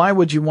wonder, well, why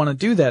would you want to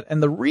do that?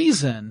 And the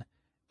reason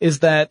is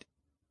that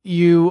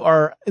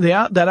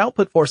that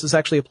output force is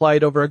actually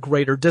applied over a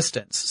greater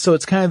distance. So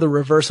it's kind of the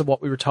reverse of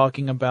what we were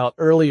talking about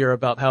earlier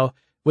about how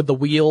with the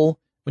wheel,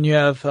 when you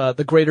have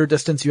the greater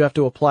distance, you have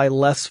to apply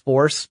less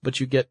force, but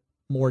you get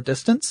more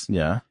distance.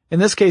 Yeah. In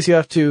this case, you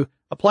have to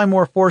apply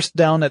more force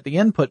down at the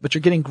input, but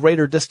you're getting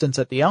greater distance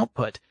at the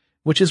output,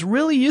 which is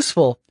really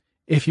useful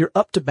if you're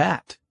up to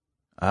bat.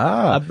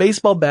 Ah. A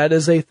baseball bat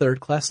is a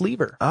third class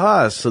lever.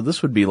 Ah, so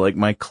this would be like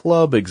my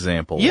club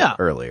example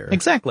earlier.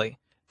 Exactly.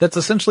 That's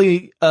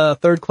essentially a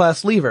third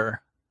class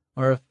lever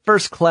or a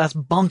first class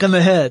bonk on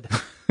the head.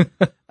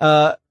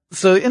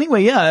 So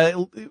anyway,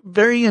 yeah,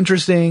 very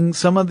interesting.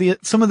 Some of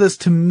this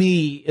to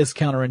me is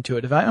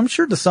counterintuitive. I'm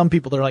sure to some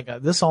people they're like,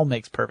 this all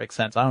makes perfect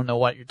sense. I don't know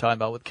what you're talking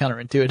about with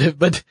counterintuitive,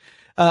 but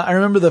I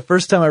remember the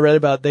first time I read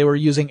about it, they were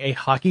using a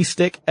hockey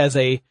stick as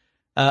an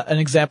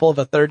example of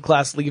a third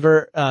class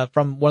lever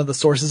from one of the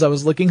sources I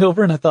was looking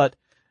over, and I thought,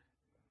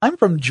 I'm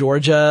from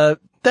Georgia.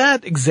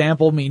 That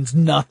example means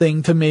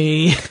nothing to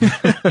me.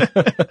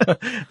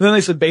 Then they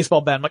said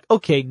baseball bat. I'm like,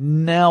 okay,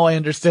 now I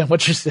understand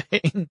what you're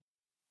saying.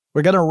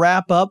 We're going to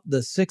wrap up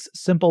the 6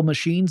 simple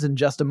machines in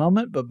just a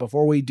moment, but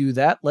before we do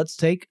that, let's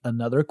take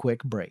another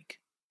quick break.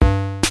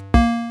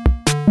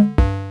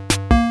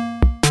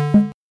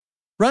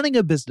 Running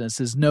a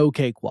business is no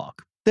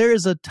cakewalk. There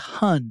is a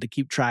ton to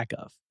keep track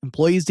of.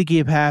 Employees to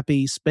keep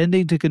happy,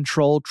 spending to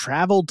control,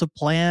 travel to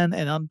plan,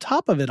 and on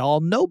top of it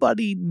all,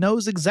 nobody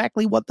knows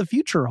exactly what the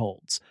future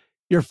holds.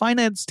 Your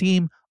finance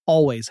team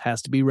always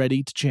has to be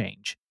ready to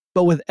change.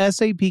 But with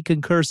SAP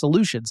Concur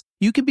Solutions,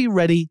 you can be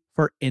ready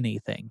for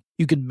anything.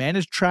 You can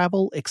manage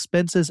travel,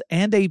 expenses,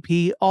 and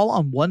AP all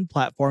on one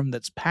platform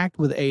that's packed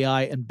with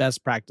AI and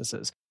best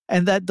practices,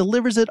 and that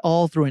delivers it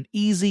all through an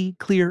easy,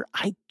 clear,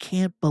 I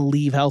can't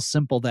believe how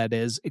simple that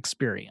is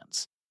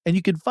experience. And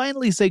you can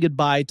finally say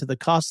goodbye to the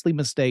costly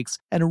mistakes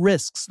and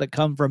risks that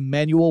come from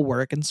manual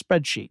work and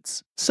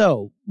spreadsheets.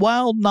 So,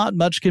 while not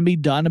much can be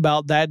done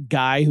about that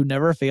guy who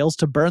never fails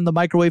to burn the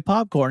microwave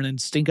popcorn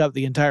and stink up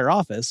the entire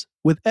office,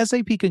 with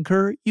SAP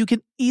Concur, you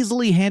can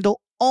easily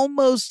handle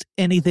almost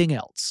anything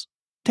else.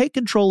 Take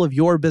control of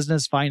your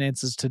business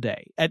finances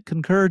today at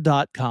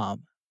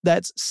Concur.com.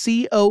 That's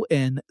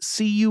CONCUR.com.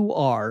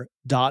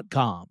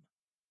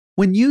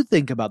 When you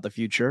think about the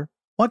future,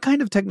 what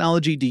kind of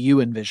technology do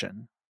you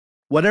envision?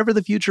 Whatever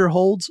the future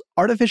holds,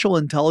 artificial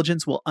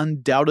intelligence will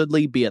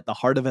undoubtedly be at the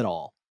heart of it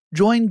all.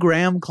 Join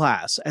Graham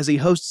Class as he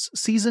hosts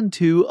Season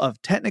 2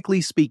 of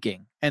Technically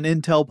Speaking, an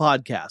Intel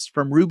podcast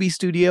from Ruby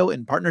Studio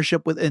in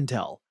partnership with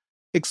Intel.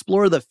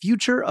 Explore the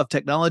future of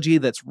technology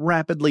that's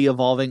rapidly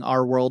evolving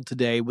our world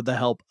today with the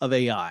help of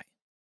AI.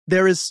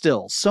 There is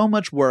still so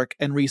much work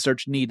and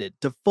research needed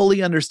to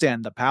fully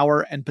understand the power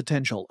and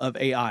potential of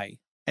AI.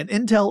 And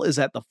Intel is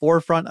at the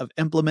forefront of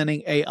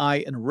implementing AI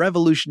and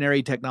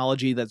revolutionary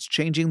technology that's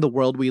changing the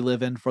world we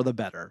live in for the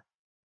better.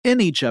 In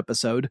each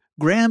episode,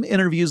 Graham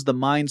interviews the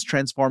minds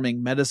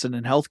transforming medicine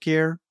and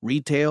healthcare,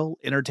 retail,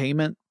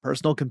 entertainment,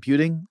 personal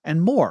computing,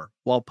 and more,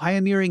 while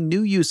pioneering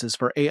new uses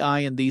for AI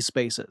in these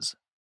spaces.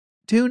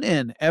 Tune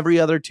in every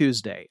other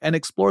Tuesday and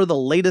explore the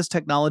latest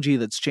technology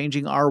that's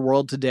changing our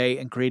world today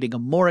and creating a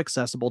more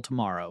accessible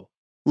tomorrow.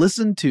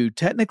 Listen to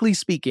Technically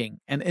Speaking,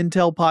 an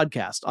Intel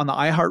podcast on the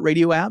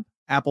iHeartRadio app,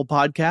 Apple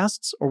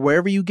Podcasts, or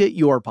wherever you get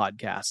your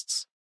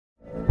podcasts.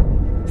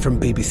 From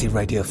BBC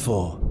Radio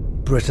 4,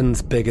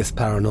 Britain's biggest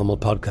paranormal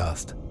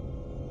podcast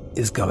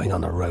is going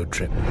on a road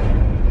trip.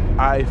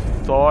 I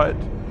thought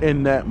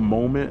in that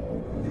moment,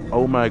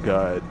 oh my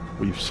God,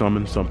 we've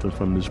summoned something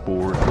from this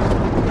board.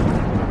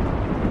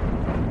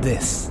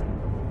 This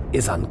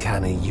is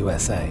Uncanny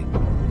USA.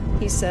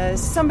 He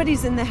says,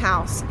 somebody's in the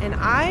house, and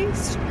I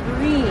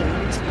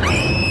screamed.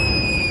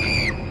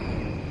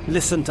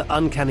 Listen to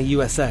Uncanny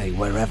USA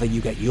wherever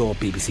you get your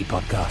BBC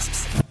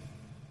podcasts,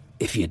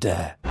 if you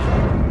dare.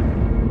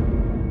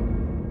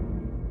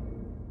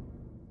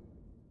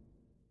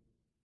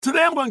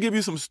 Today I'm going to give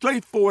you some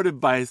straightforward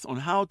advice on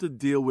how to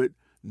deal with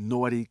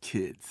naughty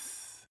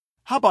kids.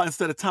 How about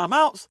instead of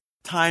timeouts,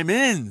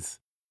 time-ins?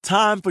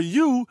 Time for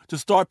you to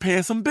start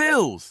paying some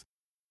bills.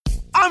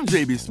 I'm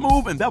JB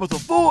Smoove, and that was a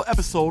full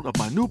episode of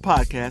my new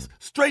podcast,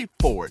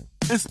 Straightforward,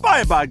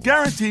 inspired by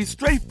guaranteed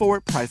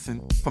straightforward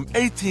pricing from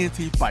AT&T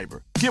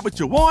Fiber. Get what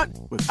you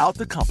want without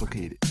the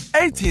complicated.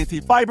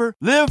 AT&T Fiber,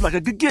 live like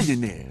a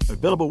gigillionaire.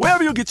 Available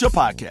wherever you get your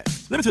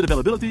podcast. Limited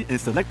availability in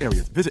select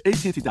areas. Visit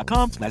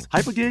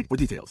AT&T.com/hypergig for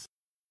details.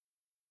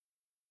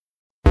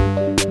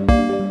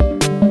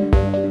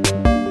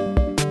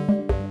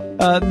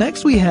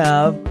 Next we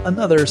have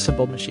another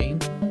simple machine,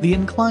 the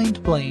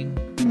inclined plane,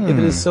 if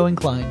it is so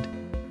inclined.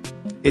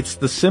 It's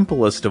the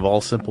simplest of all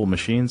simple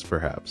machines,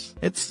 perhaps.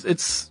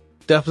 It's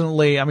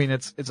definitely, I mean,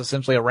 it's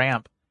essentially a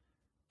ramp.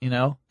 You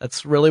know,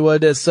 that's really what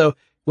it is. So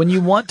when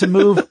you want to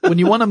move, when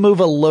you want to move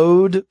a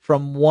load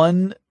from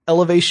one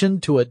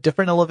elevation to a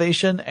different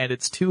elevation and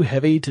it's too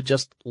heavy to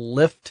just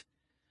lift,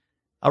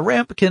 a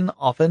ramp can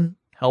often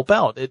help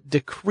out. It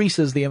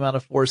decreases the amount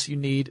of force you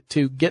need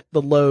to get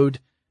the load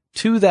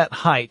to that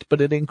height,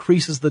 but it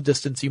increases the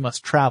distance you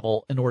must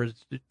travel in order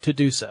to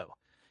do so.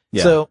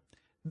 Yeah. So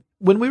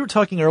when we were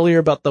talking earlier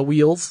about the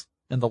wheels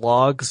and the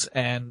logs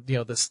and, you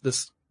know,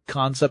 this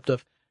concept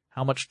of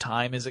how much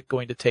time is it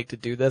going to take to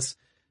do this,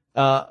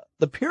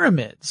 the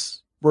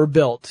pyramids were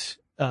built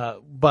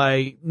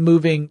by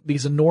moving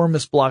these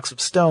enormous blocks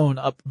of stone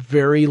up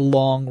very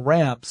long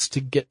ramps to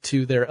get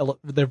to their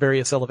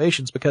various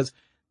elevations, because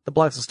the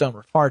blocks of stone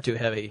were far too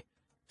heavy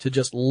to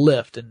just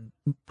lift and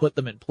put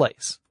them in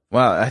place.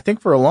 Wow, I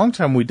think for a long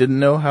time we didn't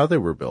know how they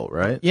were built,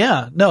 right?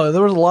 Yeah, no,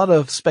 there was a lot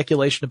of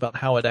speculation about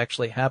how it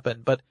actually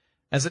happened, but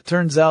as it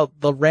turns out,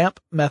 the ramp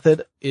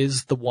method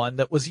is the one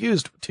that was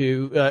used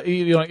to,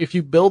 if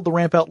you build the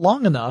ramp out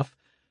long enough,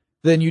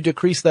 then you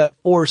decrease that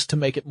force to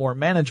make it more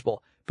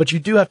manageable. But you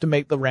do have to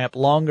make the ramp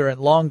longer and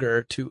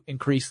longer to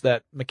increase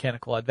that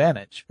mechanical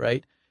advantage,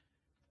 right?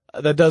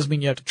 That does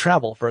mean you have to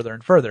travel further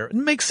and further. It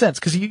makes sense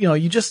because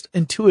you just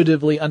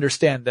intuitively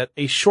understand that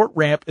a short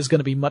ramp is going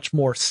to be much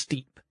more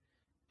steep.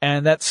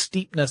 And that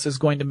steepness is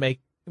going to make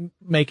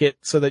make it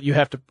so that you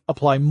have to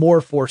apply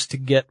more force to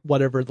get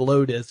whatever the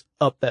load is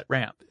up that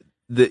ramp.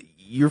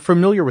 You're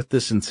familiar with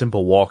this in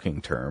simple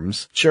walking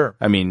terms. Sure.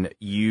 I mean,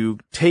 you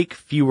take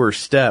fewer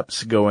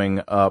steps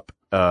going up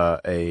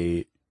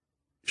a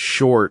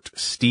short,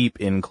 steep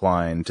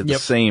incline to the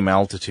same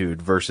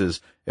altitude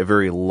versus a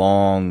very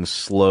long,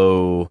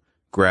 slow,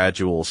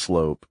 gradual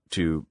slope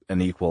to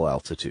an equal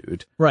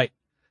altitude. Right.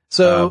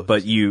 So,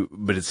 but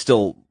it's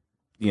still,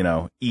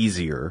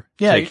 easier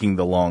taking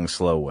the long,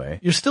 slow way.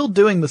 You're still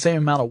doing the same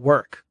amount of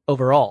work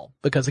overall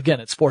because again,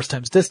 it's force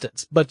times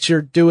distance, but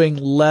you're doing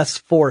less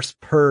force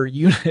per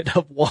unit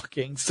of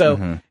walking.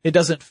 So it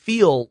doesn't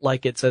feel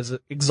like it's as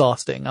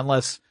exhausting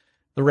unless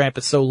the ramp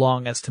is so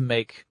long as to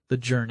make the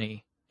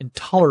journey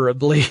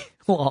intolerably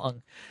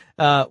long,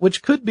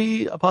 which could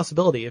be a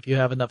possibility if you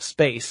have enough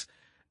space.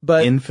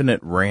 But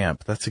Infinite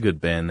Ramp, that's a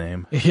good band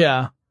name.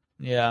 Yeah.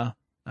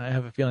 I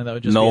have a feeling that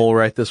would just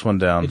write this one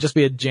down. It'd just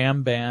be a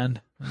jam band.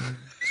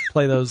 Just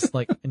play those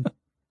like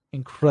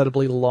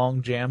incredibly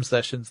long jam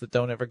sessions that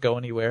don't ever go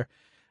anywhere.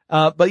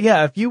 But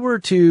yeah, if you were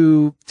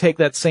to take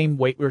that same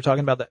weight, we were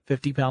talking about that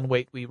 50-pound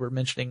weight we were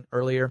mentioning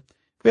earlier.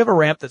 If we have a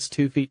ramp that's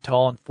 2 feet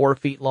tall and 4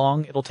 feet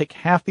long, it'll take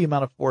half the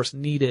amount of force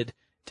needed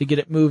to get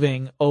it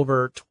moving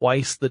over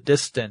twice the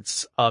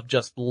distance of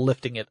just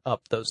lifting it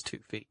up those 2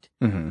 feet.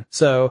 Mm-hmm.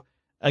 So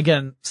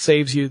again,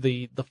 saves you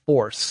the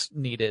force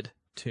needed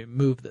to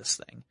move this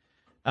thing.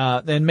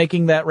 Then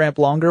making that ramp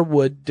longer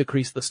would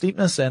decrease the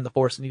steepness and the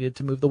force needed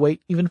to move the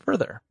weight even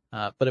further.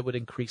 But it would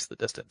increase the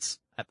distance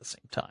at the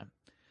same time.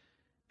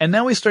 And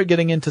now we start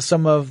getting into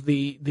some of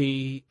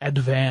the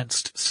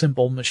advanced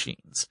simple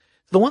machines.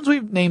 The ones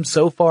we've named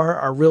so far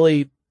are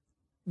really,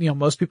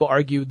 most people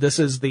argue this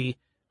is the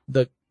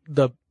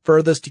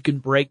furthest you can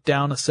break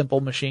down a simple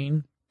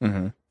machine.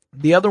 Mm-hmm.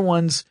 The other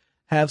ones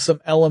have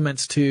some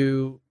elements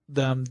to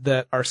them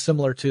that are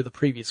similar to the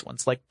previous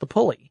ones, like the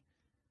pulley,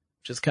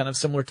 which is kind of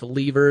similar to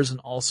levers and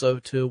also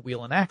to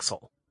wheel and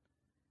axle.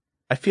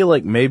 I feel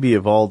like maybe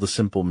of all the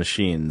simple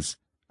machines,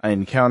 I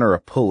encounter a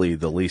pulley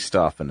the least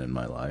often in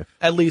my life.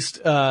 At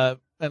least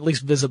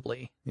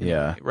visibly.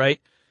 Yeah. Right?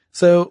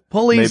 So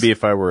pulleys. Maybe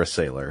if I were a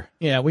sailor.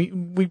 Yeah,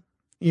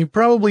 you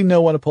probably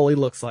know what a pulley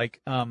looks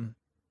like.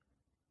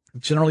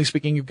 Generally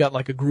speaking, you've got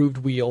like a grooved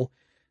wheel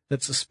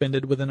that's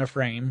suspended within a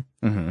frame.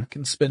 Mm-hmm. It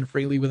can spin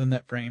freely within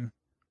that frame.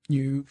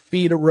 You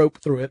feed a rope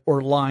through it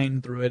or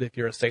line through it if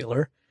you're a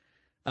sailor.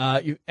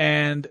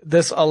 And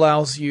this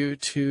allows you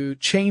to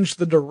change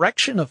the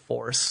direction of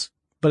force,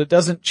 but it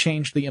doesn't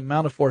change the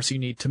amount of force you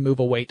need to move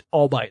a weight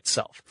all by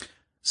itself.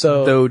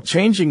 So, though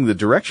changing the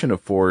direction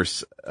of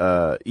force,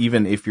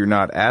 even if you're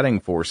not adding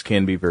force,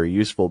 can be very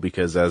useful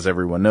because, as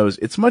everyone knows,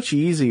 it's much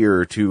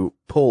easier to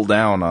pull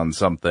down on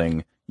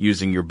something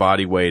using your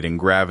body weight and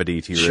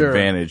gravity to your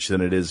advantage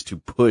than it is to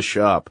push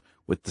up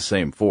with the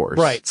same force.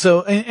 Right.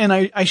 So, and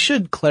I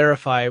should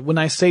clarify, when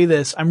I say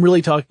this, I'm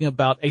really talking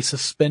about a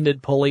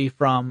suspended pulley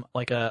from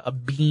like a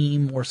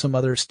beam or some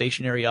other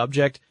stationary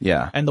object.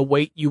 Yeah. And the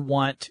weight you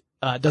want,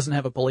 doesn't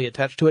have a pulley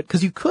attached to it.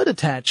 Cause you could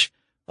attach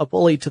a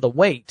pulley to the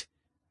weight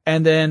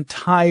and then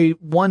tie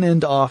one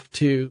end off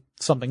to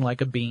something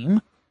like a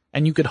beam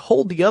and you could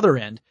hold the other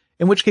end,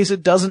 in which case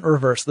it doesn't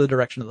reverse the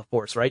direction of the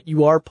force, right?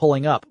 You are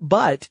pulling up,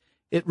 but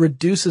it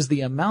reduces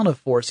the amount of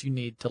force you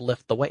need to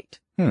lift the weight.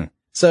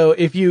 So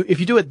if you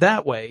do it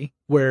that way,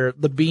 where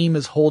the beam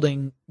is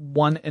holding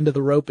one end of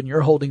the rope and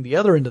you're holding the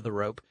other end of the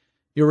rope,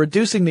 you're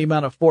reducing the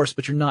amount of force,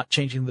 but you're not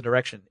changing the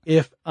direction.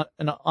 If,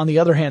 on the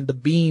other hand, the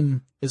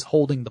beam is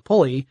holding the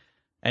pulley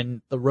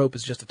and the rope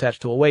is just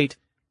attached to a weight,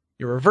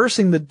 you're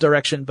reversing the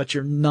direction, but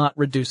you're not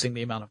reducing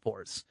the amount of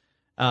force.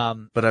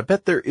 But I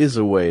bet there is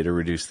a way to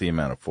reduce the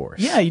amount of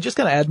force. Yeah, you just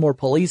gotta add more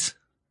pulleys.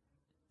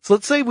 So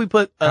let's say we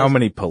put... how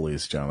many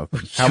pulleys,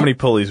 Jonathan? How many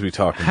pulleys we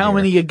talking How here?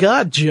 many you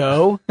got,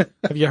 Joe?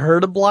 Have you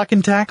heard of block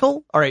and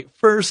tackle? All right,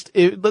 first,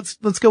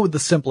 let's go with the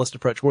simplest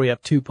approach where we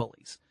have 2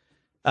 pulleys.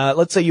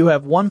 Let's say you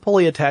have one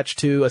pulley attached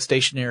to a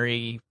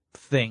stationary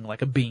thing,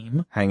 like a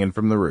beam. Hanging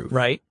from the roof.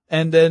 Right.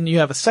 And then you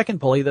have a second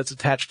pulley that's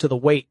attached to the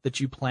weight that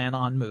you plan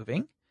on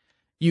moving.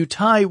 You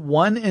tie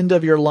one end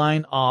of your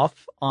line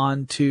off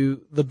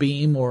onto the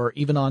beam or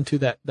even onto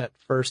that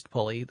first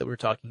pulley that we're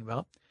talking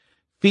about.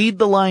 Feed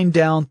the line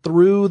down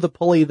through the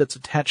pulley that's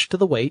attached to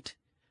the weight.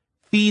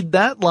 Feed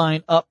that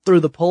line up through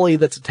the pulley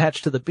that's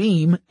attached to the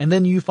beam, and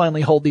then you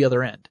finally hold the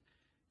other end.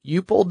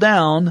 You pull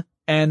down,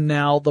 and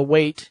now the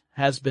weight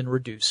has been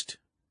reduced.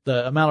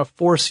 The amount of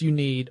force you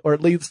need, or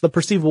at least the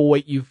perceivable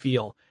weight you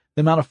feel, the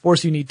amount of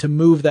force you need to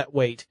move that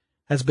weight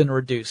has been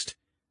reduced.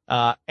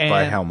 And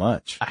by how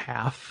much? A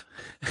half.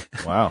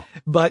 Wow.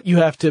 But you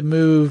have to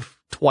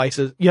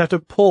you have to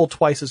pull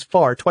twice as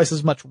far, twice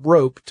as much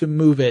rope to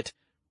move it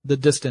the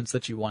distance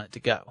that you want it to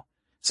go.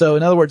 So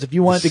in other words, if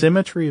you want the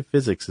symmetry of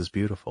physics is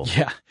beautiful.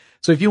 Yeah.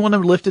 So if you want to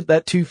lift it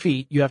that 2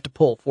 feet, you have to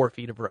pull 4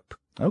 feet of rope.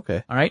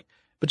 Okay. All right.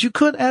 But you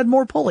could add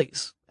more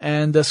pulleys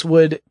and this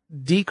would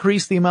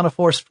decrease the amount of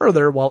force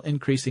further while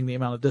increasing the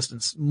amount of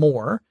distance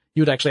more.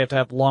 You would actually have to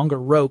have longer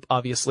rope,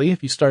 obviously,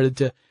 if you started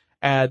to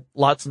add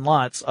lots and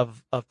lots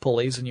of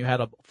pulleys and you had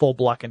a full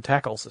block and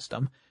tackle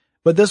system.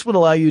 But this would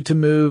allow you to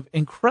move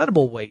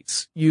incredible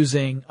weights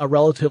using a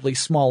relatively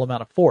small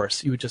amount of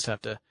force. You would just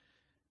have to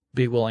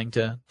be willing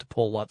to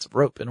pull lots of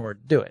rope in order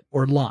to do it,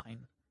 or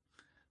line.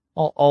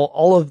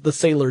 All of the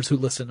sailors who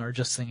listen are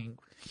just singing,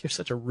 "You're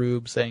such a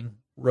rube," saying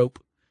rope,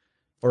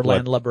 or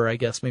landlubber, I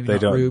guess, maybe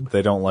not rube.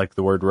 They don't like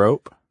the word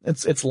rope?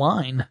 It's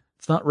line.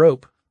 It's not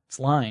rope. It's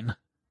line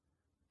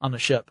on a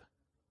ship.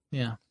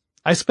 Yeah.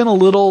 I spent a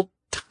little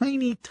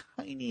tiny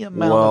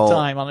amount of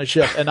time on a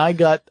ship, and I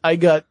got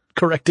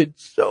corrected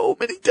so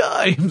many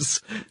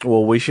times.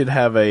 Well, we should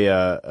have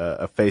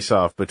a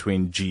face-off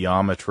between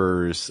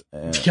geometers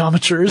and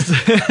geometricians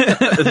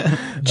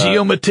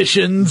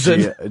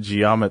and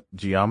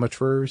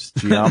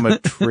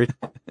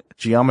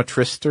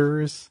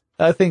geometristers.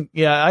 I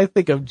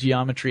think of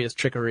geometry as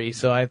trickery,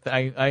 so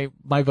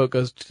my vote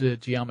goes to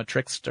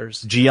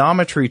geometrixters.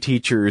 Geometry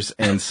teachers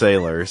and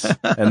sailors,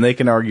 and they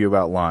can argue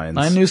about lines.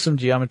 I knew some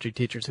geometry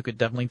teachers who could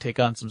definitely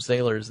take on some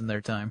sailors in their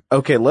time.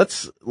 Okay,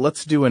 let's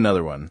do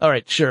another one. All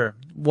right, sure.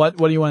 What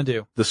do you want to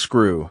do? The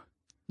screw.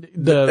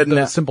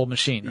 The simple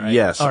machine, right?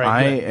 Yes, all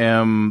right, I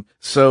am.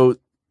 So,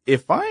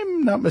 if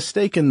I'm not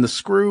mistaken, the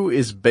screw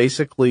is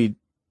basically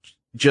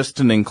just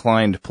an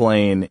inclined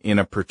plane in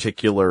a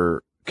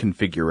particular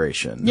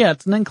configuration. Yeah,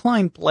 it's an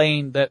inclined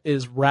plane that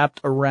is wrapped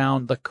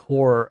around the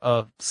core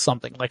of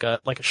something, like a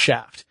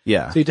shaft.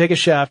 Yeah. So you take a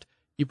shaft,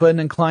 you put an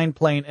inclined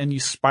plane, and you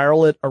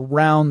spiral it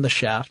around the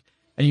shaft,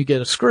 and you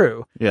get a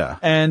screw. Yeah.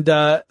 And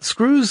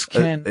screws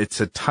can...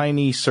 It's a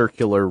tiny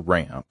circular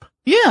ramp.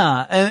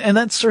 Yeah, and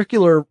that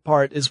circular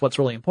part is what's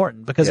really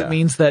important, because it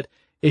means that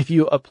if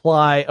you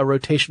apply a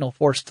rotational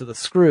force to the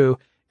screw,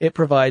 it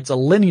provides a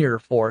linear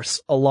force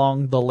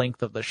along the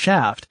length of the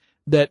shaft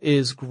that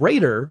is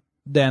greater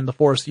than the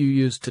force you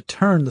use to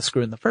turn the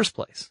screw in the first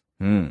place.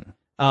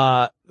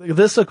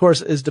 This, of course,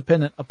 is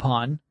dependent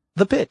upon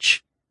the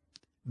pitch.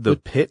 The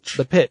pitch?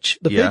 The pitch.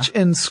 The pitch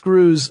in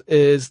screws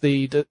is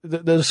the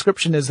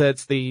description is that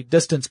it's the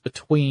distance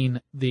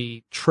between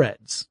the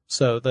treads.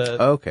 So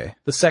the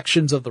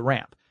sections of the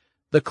ramp.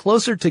 The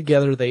closer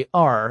together they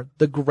are,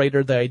 the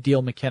greater the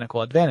ideal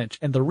mechanical advantage.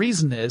 And the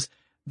reason is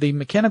the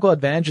mechanical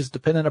advantage is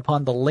dependent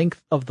upon the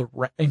length of the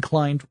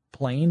inclined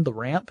plane, the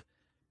ramp,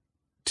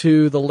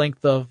 to the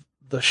length of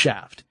the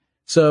shaft.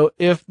 So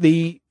if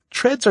the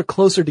treads are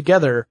closer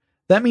together,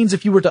 that means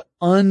if you were to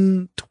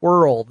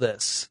untwirl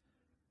this,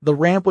 the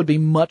ramp would be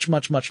much,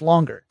 much, much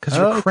longer because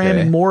you're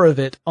cramming more of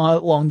it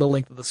along the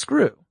length of the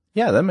screw.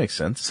 Yeah, that makes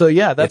sense. So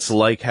yeah, it's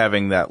like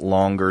having that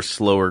longer,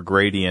 slower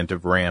gradient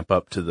of ramp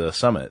up to the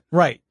summit.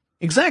 Right.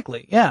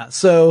 Exactly. Yeah.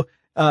 So,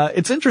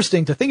 it's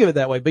interesting to think of it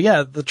that way, but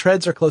yeah, the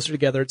treads are closer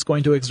together. It's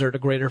going to exert a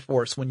greater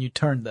force when you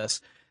turn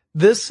this.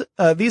 These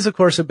of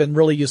course have been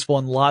really useful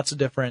in lots of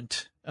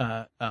different,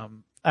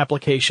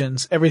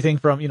 applications. Everything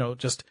from,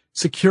 just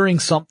securing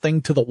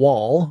something to the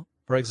wall,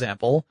 for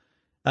example,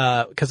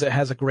 because it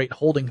has a great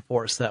holding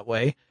force that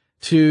way,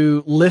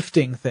 to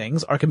lifting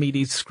things.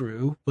 Archimedes'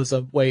 screw was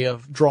a way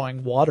of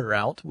drawing water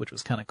out, which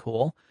was kind of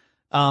cool.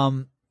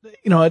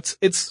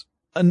 It's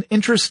an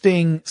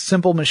interesting,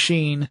 simple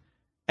machine.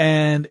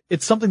 And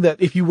it's something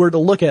that if you were to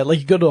look at, like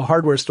you go to a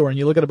hardware store and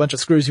you look at a bunch of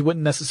screws, you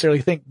wouldn't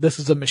necessarily think this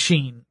is a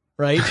machine,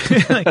 right?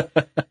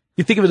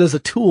 You think of it as a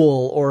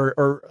tool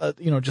or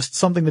just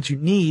something that you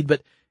need,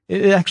 but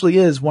it actually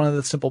is one of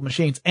the simple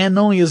machines. And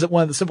not only is it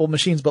one of the simple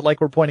machines, but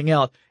like we're pointing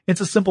out,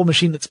 it's a simple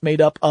machine that's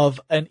made up of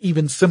an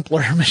even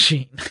simpler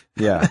machine.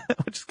 Yeah.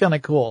 Which is kind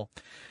of cool.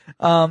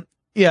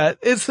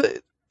 It's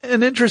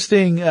an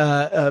interesting,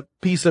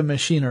 piece of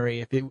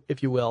machinery,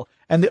 if you will.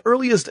 And the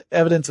earliest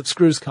evidence of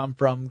screws come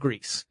from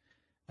Greece.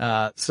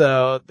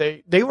 So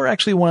they were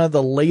actually one of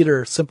the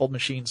later simple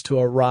machines to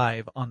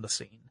arrive on the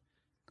scene.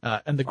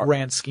 In the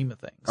grand scheme of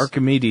things.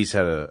 Archimedes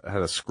had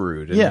a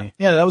screw, didn't he?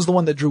 Yeah, that was the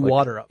one that drew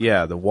water up.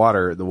 Yeah, the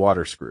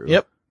water screw.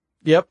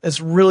 Yep. It's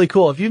really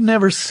cool. If you've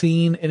never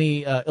seen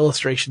any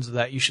illustrations of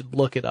that, you should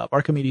look it up.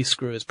 Archimedes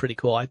screw is pretty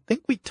cool. I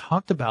think we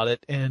talked about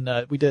it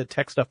we did a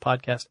Tech Stuff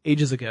podcast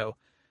ages ago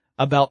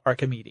about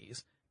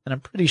Archimedes. And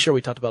I'm pretty sure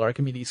we talked about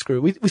Archimedes screw.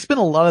 We spent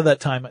a lot of that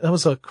time. That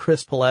was a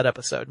Chris Paulette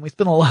episode. And we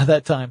spent a lot of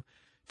that time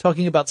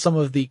talking about some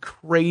of the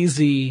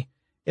crazy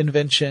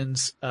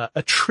inventions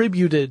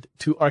attributed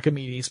to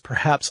Archimedes,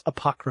 perhaps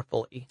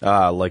apocryphally.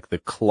 Like the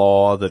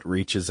claw that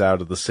reaches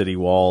out of the city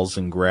walls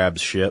and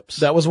grabs ships.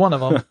 That was one of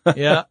them.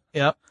 Yeah.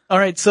 All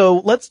right, so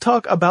let's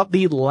talk about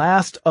the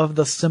last of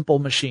the simple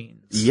machines.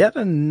 Yet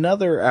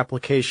another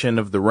application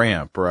of the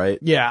ramp, right?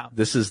 Yeah.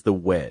 This is the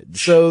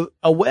wedge. So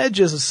a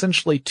wedge is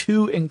essentially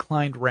two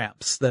inclined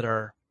ramps that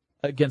are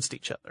against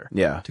each other.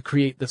 Yeah. To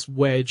create this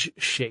wedge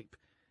shape.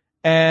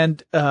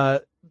 And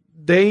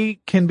they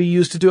can be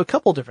used to do a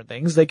couple different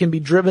things. They can be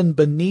driven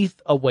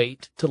beneath a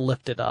weight to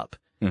lift it up.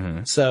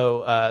 Mm-hmm.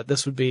 So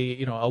this would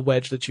be, a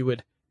wedge that you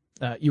would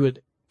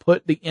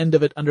put the end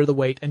of it under the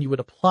weight, and you would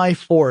apply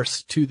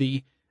force to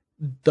the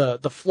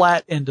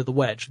flat end of the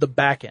wedge, the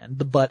back end,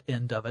 the butt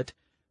end of it,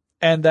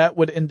 and that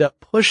would end up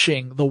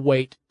pushing the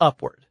weight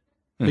upward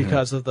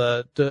because of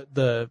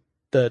the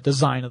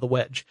design of the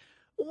wedge.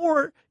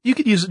 Or you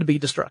could use it to be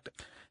destructive.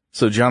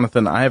 So,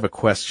 Jonathan, I have a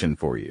question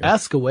for you.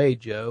 Ask away,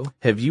 Joe.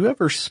 Have you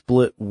ever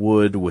split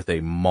wood with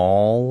a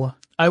maul?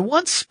 I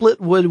once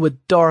split wood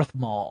with Darth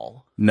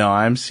Maul. No,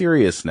 I'm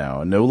serious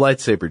now. No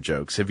lightsaber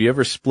jokes. Have you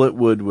ever split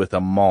wood with a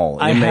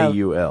maul?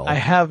 M-A-U-L. I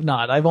have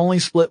not. I've only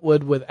split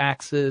wood with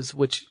axes,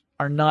 which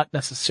are not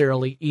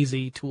necessarily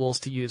easy tools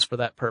to use for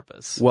that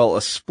purpose. Well,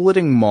 a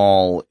splitting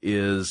maul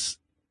is,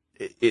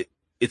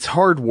 it's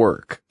hard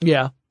work.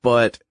 Yeah.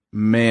 But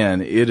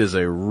man, it is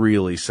a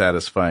really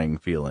satisfying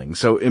feeling.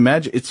 So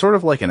imagine, it's sort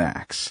of like an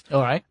axe.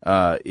 All right.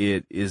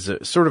 It is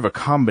sort of a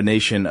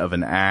combination of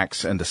an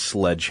axe and a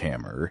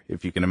sledgehammer,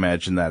 if you can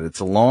imagine that. It's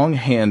a long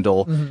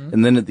handle,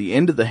 and then at the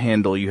end of the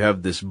handle, you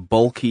have this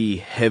bulky,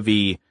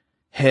 heavy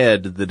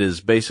head that is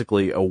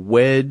basically a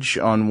wedge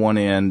on one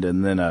end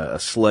and then a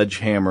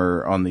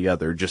sledgehammer on the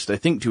other, just I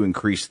think to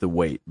increase the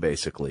weight,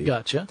 basically.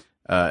 Gotcha.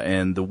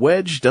 And the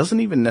wedge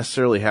doesn't even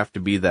necessarily have to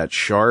be that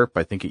sharp.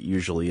 I think it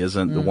usually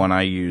isn't. The one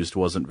I used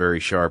wasn't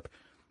very sharp.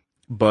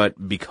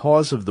 But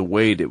because of the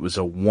weight, it was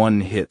a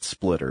one-hit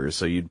splitter.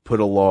 So you'd put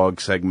a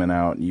log segment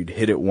out and you'd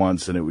hit it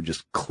once and it would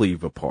just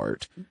cleave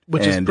apart.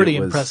 Which is pretty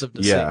impressive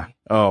to see.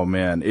 Oh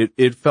man,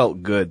 it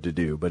felt good to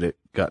do, but it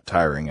got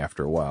tiring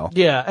after a while.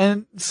 Yeah,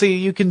 and see,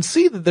 you can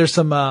see that there's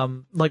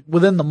some, like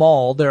within the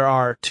mall, there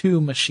are two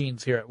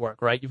machines here at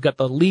work, right? You've got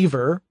the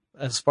lever,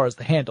 as far as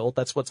the handle,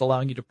 that's what's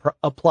allowing you to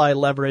apply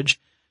leverage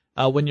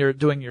when you're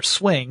doing your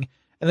swing.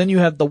 And then you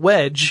have the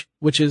wedge,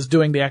 which is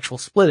doing the actual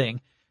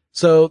splitting.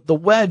 So the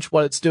wedge,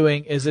 what it's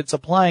doing is it's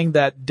applying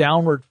that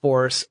downward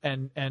force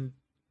and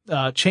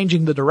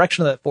changing the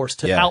direction of that force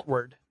to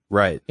outward.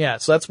 Right. Yeah,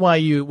 so that's why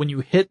when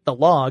you hit the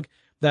log,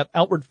 that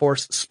outward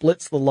force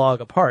splits the log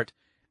apart.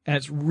 And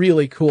it's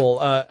really cool.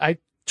 I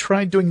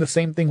tried doing the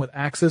same thing with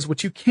axes,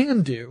 which you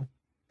can do,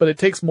 but it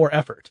takes more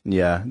effort.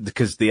 Yeah,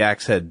 because the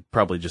axe head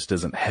probably just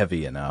isn't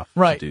heavy enough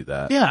to do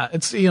that. Yeah,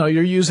 it's, you're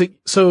using,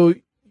 so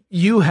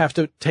you have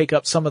to take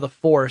up some of the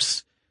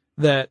force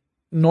that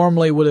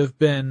normally would have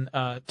been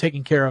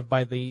taken care of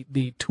by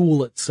the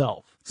tool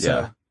itself.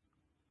 So,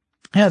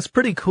 yeah, it's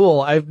pretty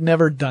cool. I've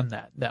never done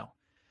that, no.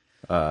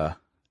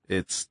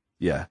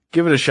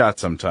 Give it a shot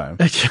sometime.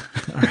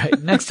 All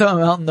right, next time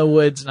I'm out in the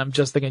woods and I'm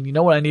just thinking, you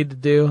know what I need to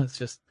do? It's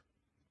just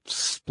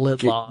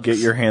split logs. Get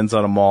your hands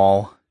on a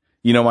maul.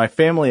 You know, my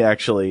family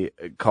actually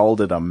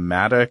called it a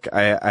mattock.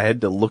 I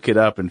had to look it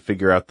up and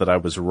figure out that I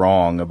was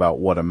wrong about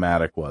what a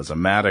mattock was. A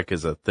mattock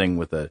is a thing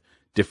with a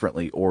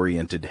differently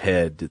oriented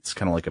head. It's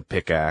kind of like a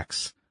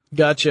pickaxe.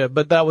 Gotcha,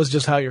 but that was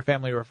just how your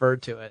family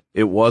referred to it.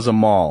 It was a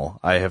maul,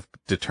 I have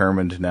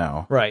determined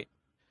now. Right.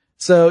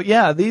 So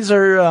yeah, these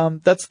are,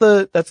 that's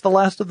the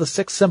last of the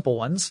 6 simple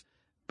ones.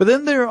 But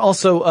then there are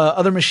also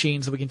other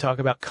machines that we can talk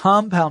about.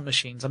 Compound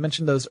machines. I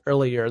mentioned those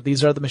earlier.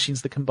 These are the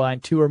machines that combine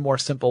 2 or more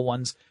simple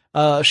ones.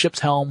 Ship's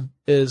helm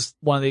is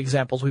one of the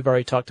examples we've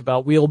already talked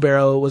about.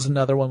 Wheelbarrow was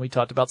another one we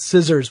talked about.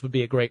 Scissors would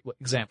be a great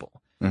example.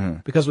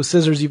 Mm-hmm. Because with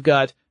scissors, you've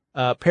got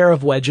a pair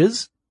of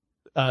wedges.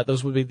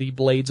 Those would be the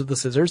blades of the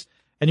scissors.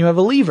 And you have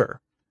a lever.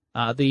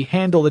 The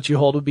handle that you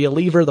hold would be a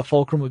lever. The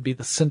fulcrum would be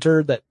the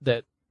center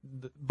that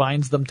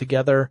binds them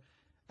together.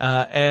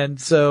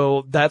 And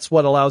so that's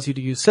what allows you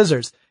to use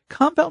scissors.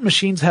 Compound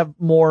machines have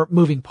more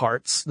moving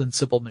parts than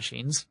simple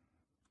machines,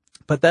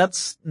 but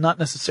that's not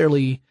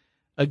necessarily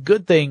a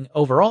good thing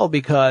overall,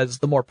 because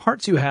the more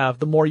parts you have,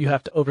 the more you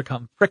have to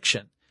overcome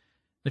friction.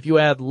 If you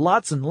add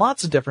lots and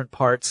lots of different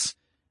parts,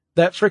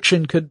 that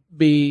friction could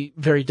be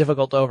very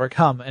difficult to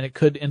overcome, and it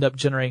could end up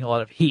generating a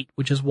lot of heat,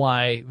 which is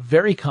why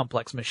very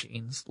complex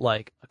machines,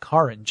 like a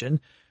car engine,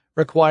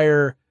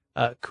 require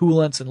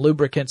coolants and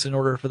lubricants in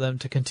order for them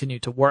to continue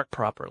to work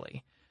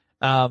properly.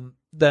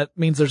 That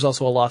means there's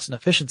also a loss in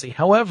efficiency.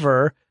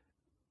 However,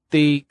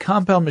 the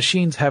compound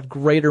machines have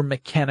greater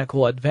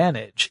mechanical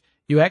advantage.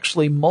 You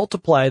actually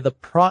multiply the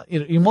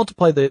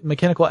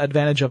mechanical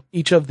advantage of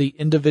each of the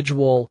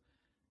individual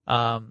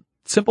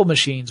simple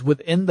machines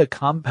within the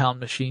compound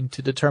machine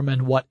to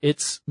determine what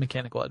its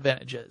mechanical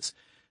advantage is.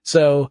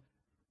 So,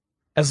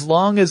 as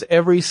long as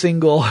every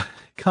single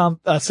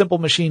simple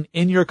machine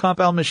in your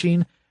compound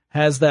machine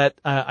has that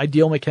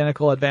ideal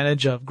mechanical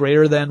advantage of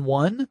greater than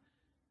 1,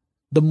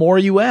 the more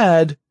you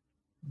add,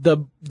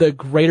 the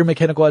greater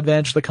mechanical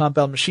advantage the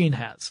compound machine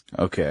has.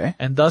 Okay.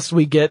 And thus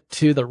we get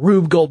to the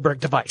Rube Goldberg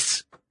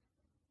device.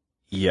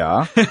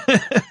 Yeah.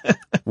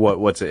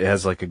 What's it? It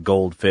has like a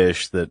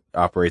goldfish that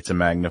operates a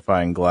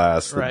magnifying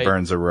glass that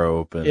burns a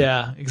rope. And,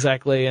 yeah,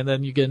 exactly. And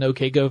then you get an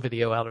OK Go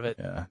video out of it.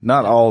 Yeah.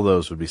 Not all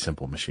those would be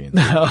simple machines.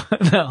 No.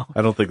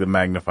 I don't think the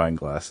magnifying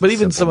glass is But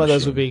even some machine. of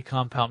those would be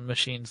compound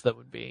machines that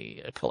would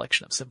be a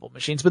collection of simple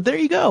machines. But there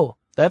you go.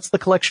 That's the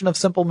collection of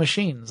simple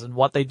machines and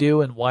what they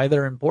do and why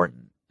they're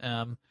important.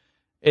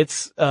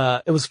 It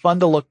was fun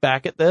to look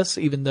back at this,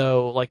 even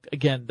though, like,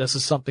 again, this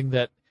is something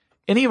that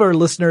any of our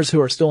listeners who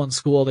are still in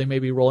school, they may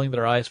be rolling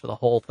their eyes for the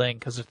whole thing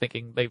because they're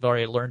thinking they've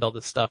already learned all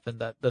this stuff and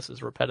that this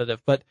is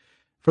repetitive. But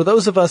for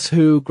those of us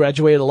who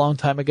graduated a long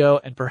time ago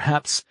and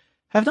perhaps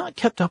have not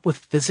kept up with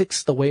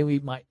physics the way we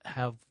might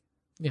have,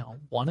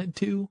 wanted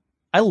to,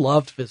 I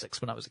loved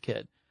physics when I was a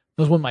kid.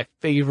 It was one of my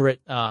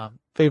favorite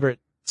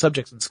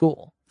subjects in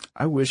school.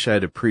 I wish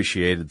I'd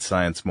appreciated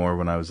science more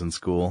when I was in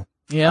school.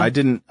 Yeah. I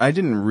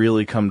didn't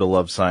really come to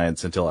love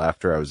science until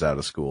after I was out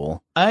of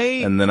school.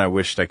 And then I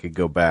wished I could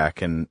go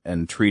back and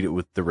treat it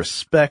with the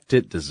respect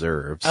it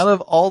deserves. Out of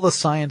all the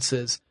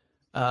sciences,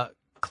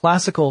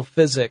 classical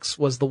physics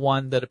was the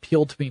one that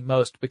appealed to me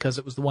most because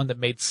it was the one that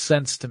made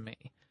sense to me.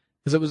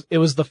 Because it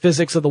was the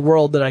physics of the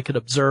world that I could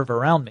observe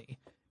around me.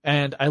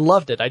 And I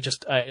loved it.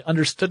 I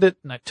understood it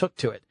and I took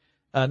to it.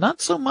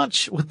 Not so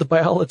much with the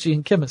biology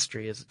and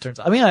chemistry, as it turns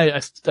out. I mean, I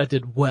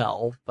did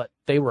well, but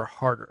they were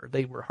harder.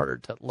 They were harder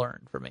to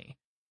learn for me.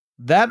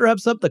 That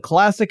wraps up the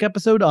classic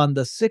episode on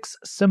the 6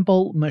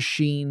 simple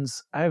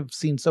machines. I've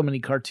seen so many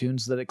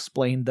cartoons that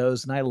explain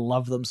those, and I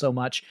love them so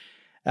much.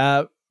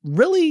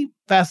 Really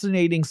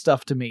fascinating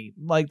stuff to me.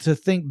 Like to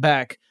think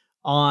back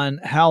on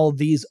how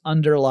these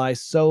underlie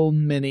so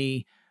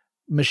many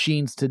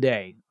machines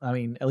today. I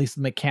mean, at least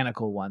the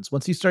mechanical ones.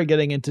 Once you start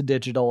getting into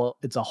digital,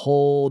 it's a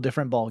whole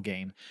different ball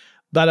game.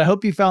 But I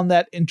hope you found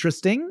that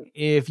interesting.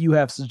 If you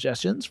have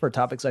suggestions for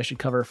topics I should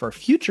cover for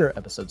future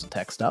episodes of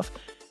Tech Stuff,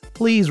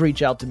 please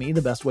reach out to me.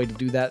 The best way to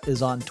do that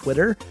is on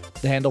Twitter.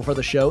 The handle for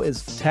the show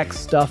is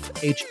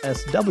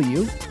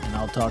TechStuffHSW, and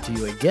I'll talk to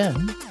you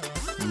again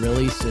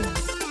really soon.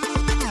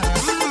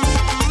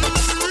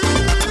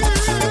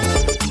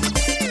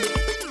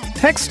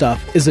 Tech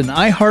Stuff is an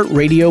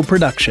iHeartRadio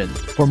production.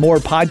 For more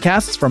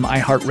podcasts from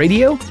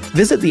iHeartRadio,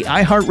 visit the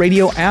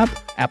iHeartRadio app,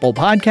 Apple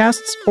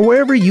Podcasts, or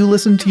wherever you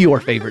listen to your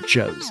favorite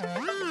shows.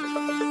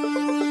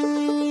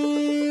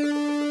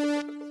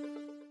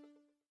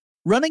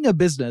 Running a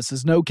business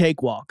is no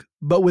cakewalk,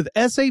 but with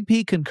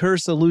SAP Concur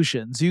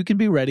Solutions, you can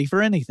be ready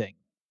for anything.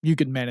 You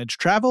can manage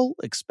travel,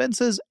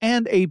 expenses,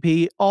 and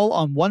AP all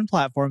on one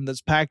platform that's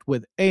packed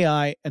with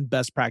AI and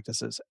best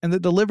practices, and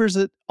that delivers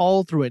it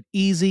all through an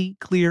easy,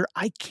 clear,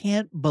 I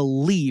can't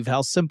believe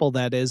how simple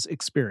that is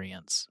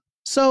experience.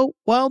 So,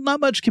 while not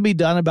much can be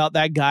done about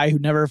that guy who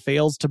never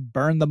fails to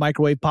burn the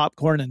microwave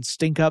popcorn and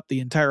stink up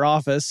the entire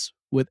office,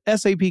 with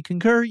SAP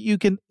Concur, you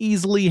can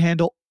easily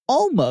handle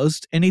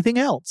almost anything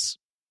else.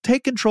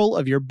 Take control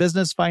of your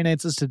business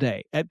finances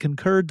today at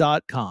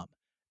Concur.com.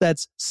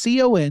 That's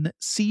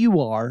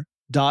CONCUR.com.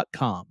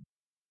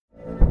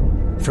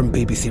 From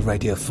BBC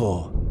Radio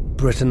 4,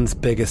 Britain's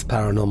biggest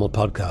paranormal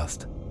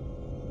podcast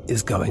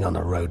is going on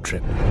a road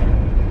trip.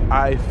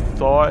 I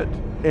thought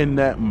in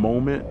that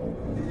moment,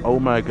 oh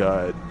my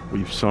God,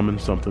 we've summoned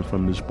something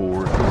from this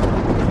board.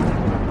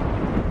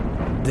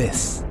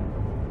 This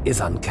is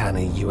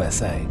Uncanny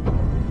USA.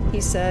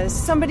 He says,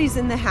 somebody's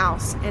in the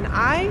house, and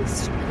I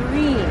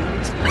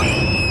screamed.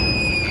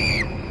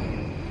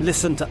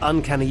 Listen to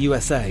Uncanny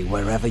USA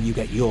wherever you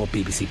get your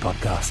BBC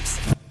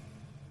podcasts,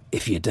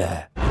 if you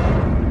dare.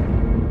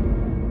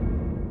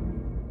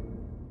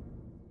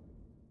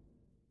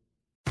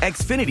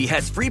 Xfinity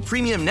has free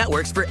premium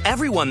networks for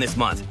everyone this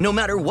month, no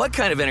matter what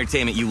kind of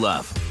entertainment you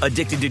love.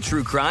 Addicted to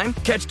true crime?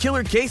 Catch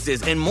killer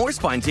cases and more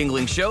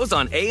spine-tingling shows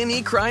on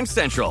A&E Crime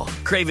Central.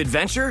 Crave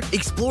adventure?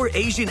 Explore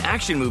Asian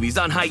action movies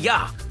on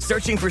Hi-YAH.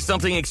 Searching for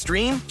something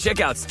extreme? Check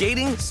out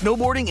skating,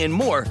 snowboarding, and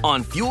more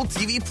on Fuel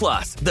TV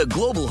Plus, the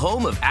global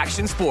home of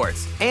action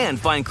sports. And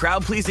find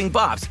crowd-pleasing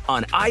bops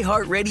on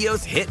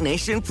iHeartRadio's Hit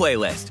Nation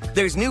playlist.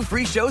 There's new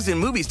free shows and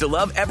movies to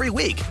love every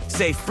week.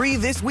 Say free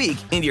this week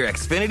in your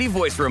Xfinity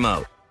voice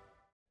remote.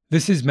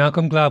 This is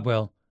Malcolm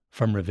Gladwell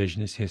from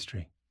Revisionist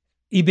History.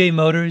 eBay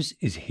Motors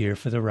is here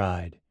for the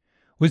ride.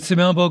 With some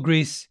elbow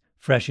grease,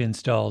 fresh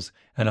installs,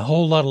 and a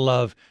whole lot of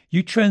love,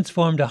 you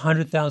transformed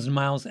 100,000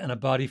 miles and a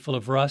body full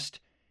of rust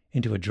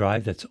into a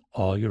drive that's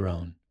all your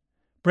own.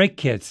 Brake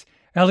kits,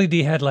 LED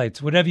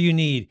headlights, whatever you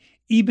need,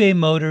 eBay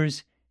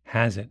Motors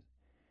has it.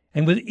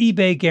 And with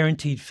eBay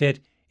Guaranteed Fit,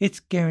 it's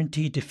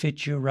guaranteed to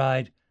fit your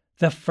ride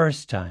the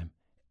first time,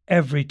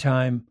 every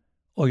time,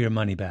 or your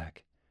money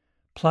back.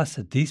 Plus,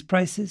 at these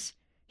prices,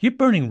 you're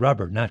burning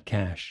rubber, not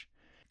cash.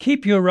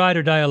 Keep your ride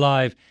or die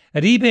alive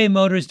at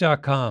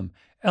ebaymotors.com.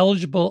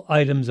 Eligible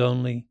items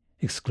only.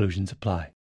 Exclusions apply.